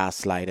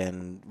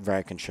gaslighting,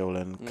 very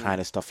controlling, kind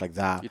of stuff like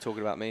that. You're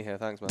talking about me here,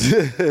 thanks,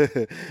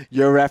 man.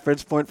 Your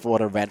reference point for what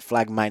a red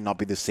flag might not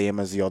be the same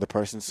as the other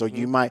person. So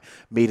you might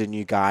meet a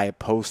new guy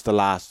post the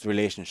last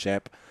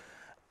relationship,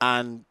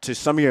 and to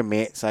some of your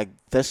mates, like,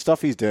 this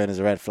stuff he's doing is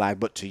a red flag,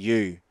 but to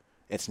you,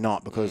 it's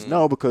not, because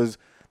because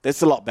this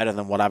is a lot better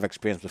than what I've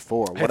experienced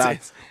before. What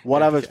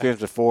I've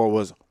experienced before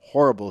was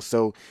horrible.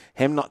 So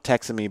him not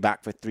texting me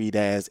back for 3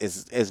 days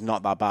is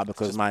not that bad,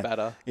 because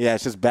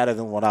it's just better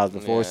than what I was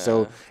before.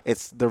 So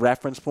it's the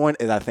reference point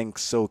is, I think,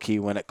 so key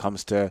when it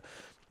comes to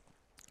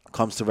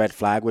red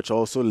flag, which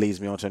also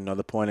leads me on to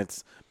another point.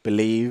 It's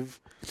believe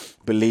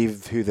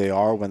who they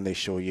are when they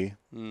show you.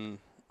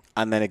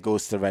 And then it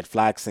goes to the red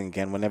flags thing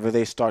again. Whenever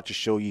they start to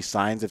show you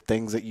signs of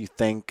things that you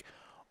think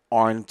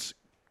aren't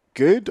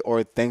good,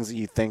 or things that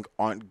you think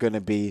aren't going to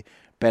be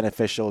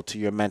beneficial to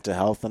your mental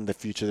health and the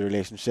future of the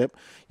relationship,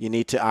 you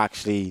need to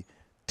actually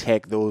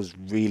take those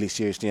really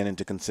seriously and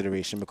into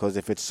consideration. Because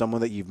if it's someone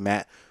that you've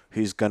met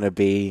who's going to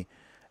be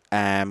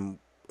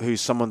who's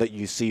someone that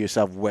you see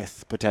yourself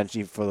with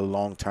potentially for the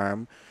long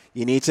term,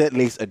 you need to at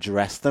least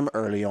address them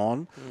early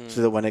on,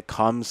 so that when it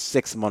comes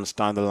 6 months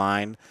down the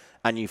line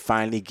and you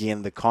finally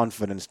gain the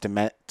confidence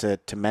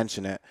to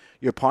mention it,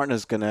 your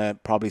partner's going to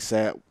probably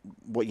say,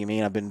 what you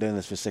mean, I've been doing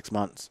this for 6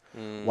 months.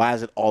 Why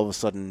is it all of a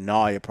sudden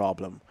now a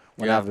problem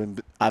when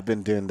I've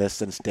been doing this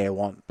since day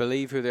one?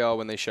 Believe who they are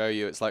when they show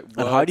you. It's like,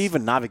 and how do you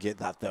even navigate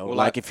that, though? Well,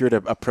 like, if you're to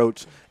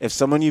approach, if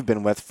someone you've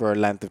been with for a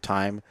length of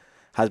time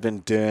has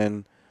been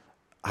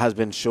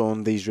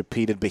shown these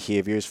repeated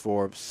behaviors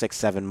for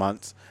 6-7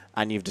 months,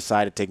 and you've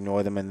decided to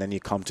ignore them, and then you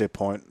come to a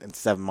point in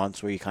 7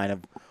 months where you kind of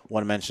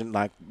want to mention,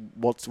 like,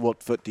 what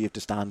foot do you have to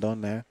stand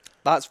on there?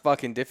 That's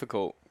fucking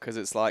difficult, because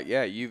it's like,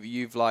 yeah,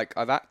 you've like,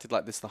 I've acted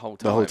like this the whole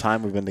time. The whole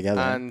time we've been together.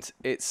 And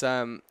it's,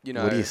 you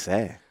know. What do you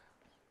say?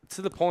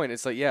 To the point,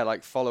 it's like, yeah,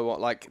 like, follow what,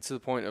 like, to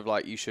the point of,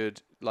 like, you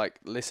should, like,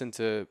 listen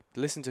to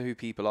who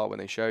people are when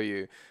they show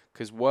you,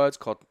 because words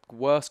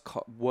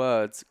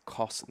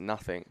cost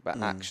nothing,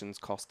 but actions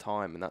cost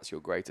time, and that's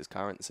your greatest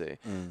currency.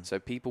 So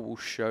people will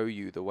show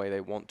you the way they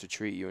want to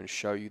treat you and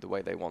show you the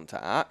way they want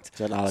to act. Is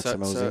that Alex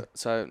Ramosi?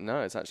 So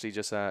no, it's actually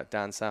just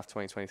Dan Saff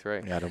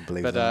 2023. Yeah, I don't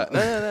believe but, that.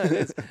 No,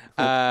 it's,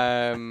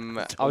 I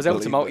was able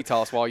to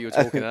multitask while you were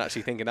talking and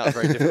actually thinking that was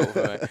very difficult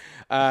for me.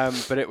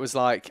 But it was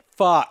like,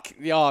 fuck,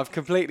 yeah, I've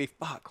completely,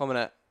 1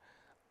 minute.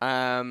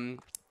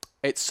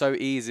 It's so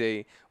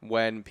easy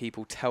when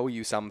people tell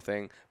you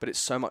something, but it's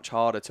so much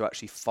harder to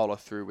actually follow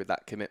through with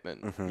that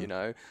commitment, you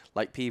know?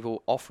 Like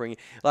people offering,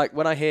 like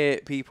when I hear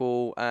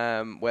people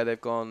where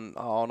they've gone,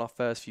 oh, on our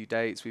first few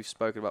dates, we've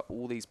spoken about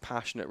all these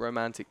passionate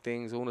romantic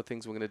things, all the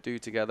things we're going to do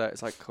together.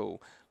 It's like,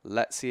 cool.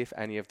 Let's see if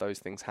any of those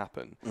things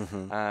happen.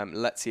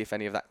 Let's see if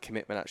any of that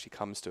commitment actually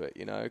comes to it,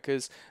 you know,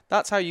 because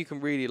that's how you can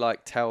really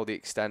like tell the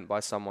extent by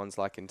someone's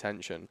like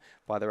intention,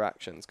 by their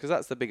actions, because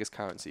that's the biggest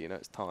currency, you know,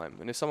 it's time.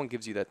 And if someone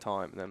gives you their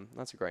time, then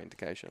that's a great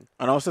indication.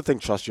 And I also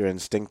think trust your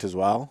instinct as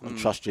well, and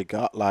trust your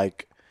gut.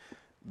 Like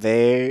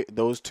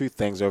those two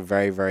things are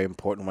very, very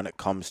important when it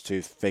comes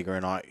to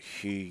figuring out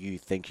who you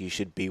think you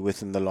should be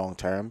with in the long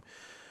term,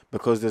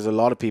 because there's a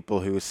lot of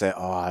people who say,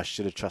 oh, I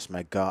should have trusted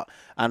my gut.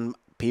 And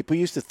people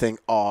used to think,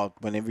 oh,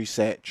 whenever you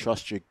say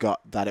trust your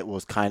gut, that it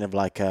was kind of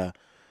like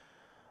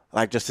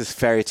just this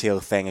fairy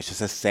tale thing. It's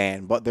just a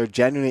saying. But there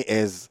genuinely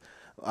is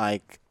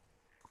like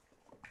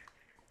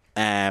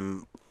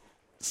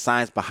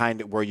science behind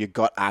it, where your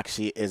gut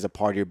actually is a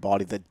part of your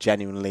body that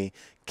genuinely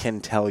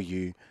can tell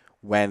you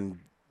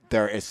when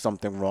there is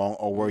something wrong,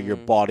 or where your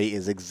body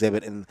is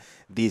exhibiting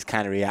these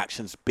kind of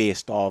reactions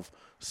based off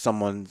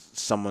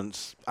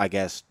someone's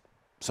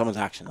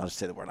action. I'll just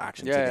say the word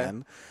actions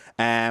again.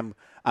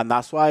 And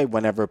that's why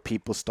whenever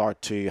people start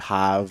to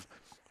have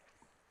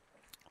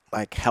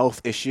like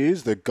health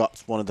issues, their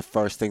gut's one of the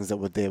first things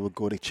that they would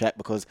go to check,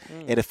 because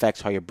it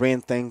affects how your brain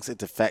thinks,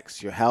 it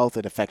affects your health,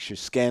 it affects your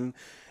skin,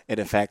 it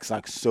affects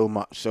like so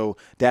much. So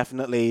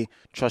definitely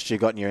trust your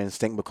gut and your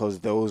instinct,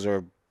 because those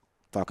are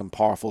fucking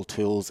powerful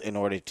tools in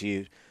order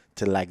to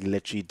like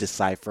literally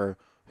decipher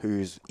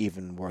who's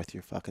even worth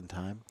your fucking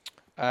time.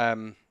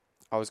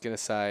 I was going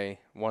to say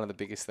one of the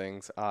biggest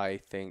things I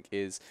think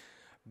is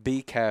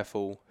be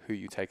careful who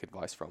you take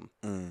advice from,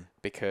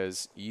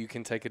 because you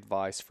can take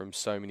advice from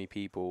so many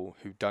people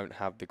who don't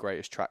have the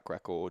greatest track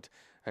record,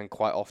 and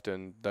quite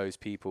often those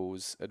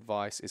people's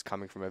advice is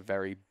coming from a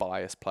very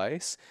biased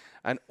place.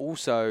 And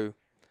also,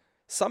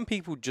 some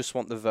people just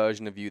want the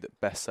version of you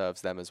that best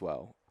serves them as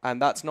well. And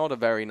that's not a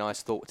very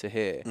nice thought to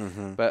hear,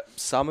 but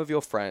some of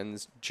your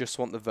friends just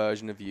want the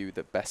version of you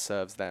that best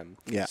serves them.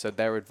 Yeah. So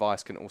their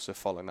advice can also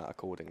follow that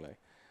accordingly.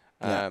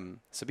 Yeah.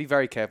 So be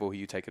very careful who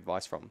you take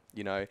advice from.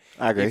 You know,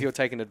 I agree. If you're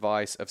taking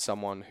advice of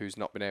someone who's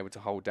not been able to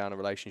hold down a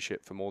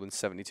relationship for more than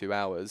 72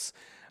 hours,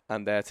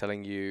 and they're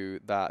telling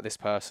you that this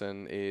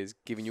person is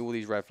giving you all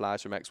these red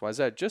flags from X, Y,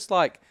 Z, just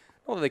like,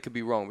 not that they could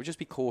be wrong, but just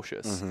be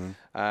cautious.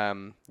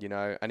 You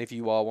know, and if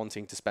you are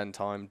wanting to spend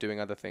time doing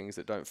other things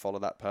that don't follow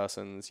that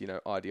person's, you know,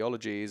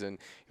 ideologies, and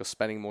you're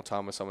spending more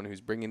time with someone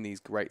who's bringing these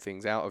great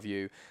things out of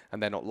you,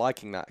 and they're not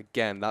liking that,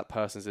 again, that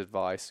person's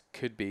advice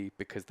could be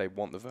because they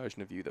want the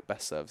version of you that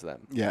best serves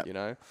them. Yeah. You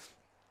know?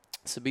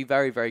 So be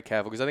very, very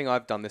careful, because I think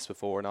I've done this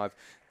before, and I've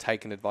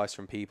taken advice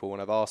from people,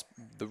 and I've asked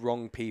the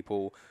wrong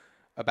people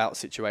about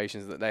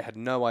situations that they had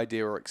no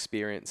idea or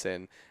experience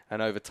in, and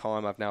over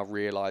time I've now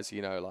realized,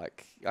 you know,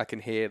 like I can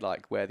hear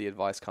like where the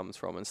advice comes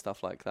from and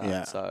stuff like that.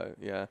 Yeah. So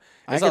yeah, I it's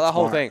think like it's that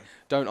whole smart. thing.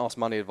 Don't ask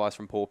money advice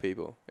from poor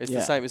people. It's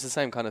the same. It's the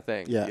same kind of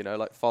thing. Yeah. You know,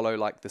 like follow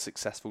like the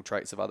successful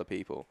traits of other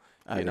people.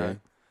 You know,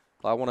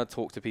 like, I want to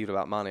talk to people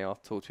about money. I'll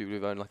talk to people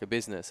who've owned like a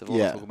business. If I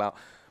want to talk about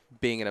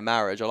being in a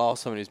marriage, I'll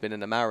ask someone who's been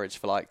in a marriage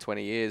for like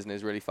 20 years and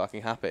is really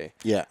fucking happy.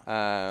 Yeah.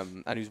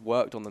 And who's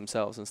worked on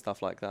themselves and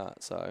stuff like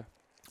that. So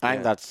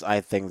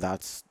I think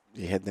that's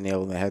you hit the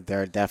nail on the head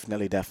there.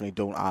 Definitely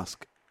don't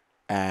ask.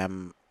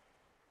 So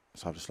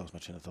I've just lost my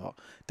train of thought.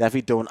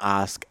 Definitely don't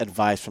ask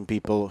advice from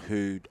people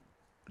who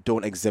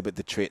don't exhibit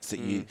the traits that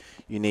you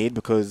need,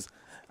 because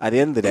at the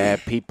end of the day,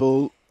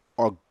 people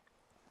are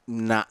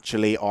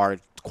naturally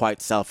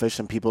quite selfish,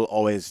 and people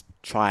always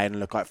try and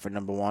look out for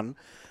number one.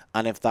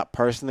 And if that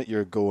person that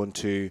you're going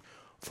to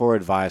for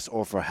advice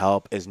or for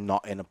help is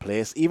not in a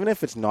place, even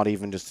if it's not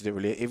even just to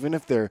relate, even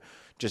if they're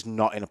just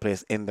not in a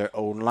place in their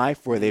own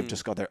life where they've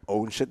just got their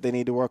own shit they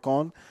need to work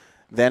on,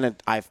 then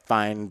I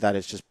find that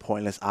it's just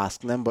pointless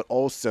asking them. But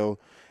also,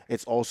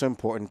 it's also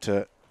important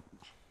to...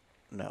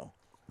 No.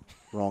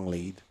 Wrong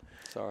lead.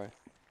 Sorry.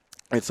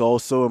 It's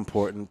also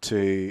important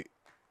to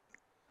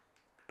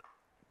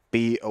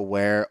be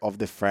aware of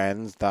the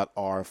friends that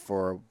are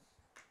for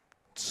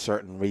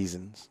certain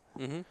reasons.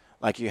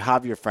 Like, you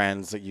have your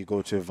friends that you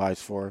go to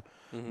advice for,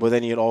 but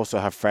then you'd also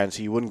have friends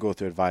who you wouldn't go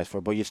to advice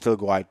for, but you'd still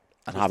go out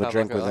and have a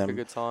drink with them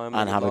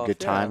and have a good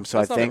time. So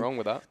I think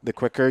the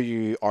quicker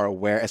you are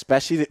aware,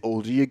 especially the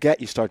older you get,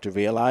 you start to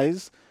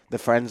realize the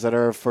friends that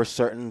are for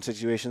certain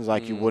situations.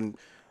 Like you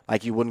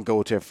wouldn't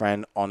go to a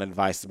friend on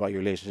advice about your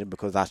relationship,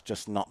 because that's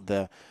just not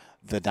the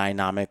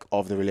dynamic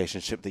of the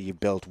relationship that you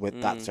built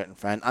with that certain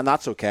friend, and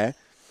that's okay.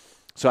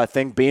 So I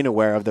think being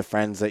aware of the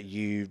friends that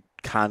you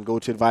can go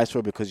to advice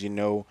for, because you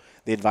know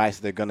the advice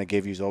they're going to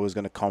give you is always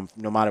going to come,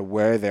 no matter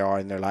where they are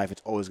in their life,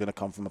 it's always going to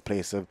come from a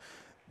place of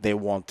they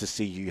want to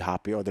see you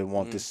happy, or they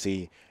want to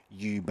see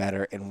you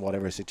better in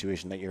whatever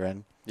situation that you're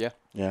in. Yeah.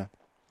 Yeah.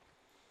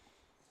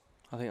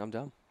 I think I'm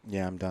done.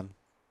 Yeah, I'm done.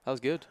 That That was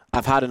good.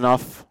 I've had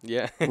enough.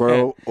 Yeah.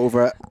 We're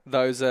over it.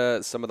 Those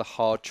are some of the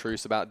hard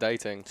truths about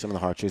dating. Some of the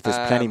hard truths.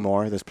 There's plenty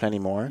more. There's plenty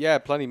more. Yeah,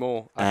 plenty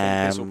more. I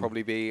think this will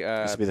probably be.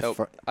 I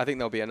think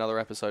there'll be another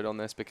episode on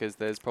this because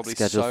there's probably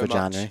scheduled so for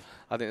much. January.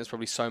 I think there's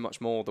probably so much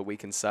more that we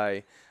can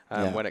say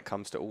when it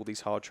comes to all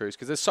these hard truths,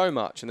 because there's so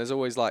much and there's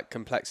always like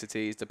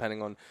complexities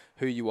depending on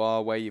who you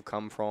are, where you've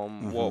come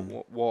from,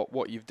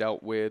 what you've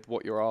dealt with,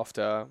 what you're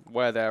after,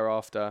 where they're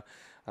after,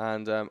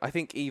 and I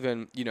think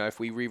even if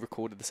we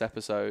re-recorded this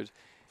episode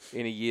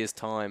in a year's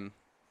time,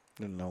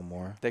 no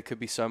more. There could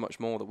be so much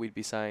more that we'd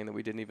be saying that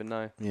we didn't even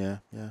know. Yeah.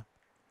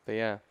 But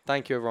yeah,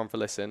 thank you everyone for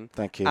listening.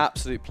 Thank you.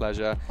 Absolute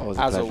pleasure. Always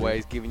As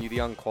always, giving you the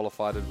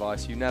unqualified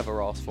advice you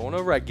never ask for on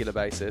a regular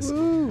basis.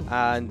 Woo.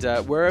 And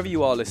wherever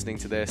you are listening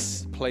to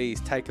this, please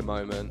take a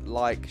moment,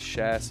 like,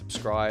 share,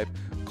 subscribe,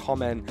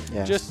 comment.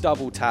 Yes. Just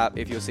double tap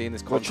if you're seeing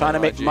this content. We're trying to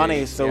make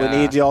money, so we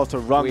need you all to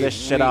run this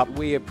shit up.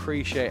 We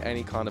appreciate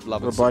any kind of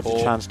love and We're support. about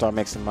to try and start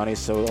making some money,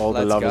 so all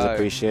the love is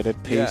appreciated.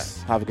 Peace.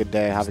 Yeah. Have a good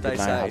day. Have a Stay good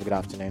night. safe. Have a good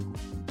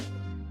afternoon.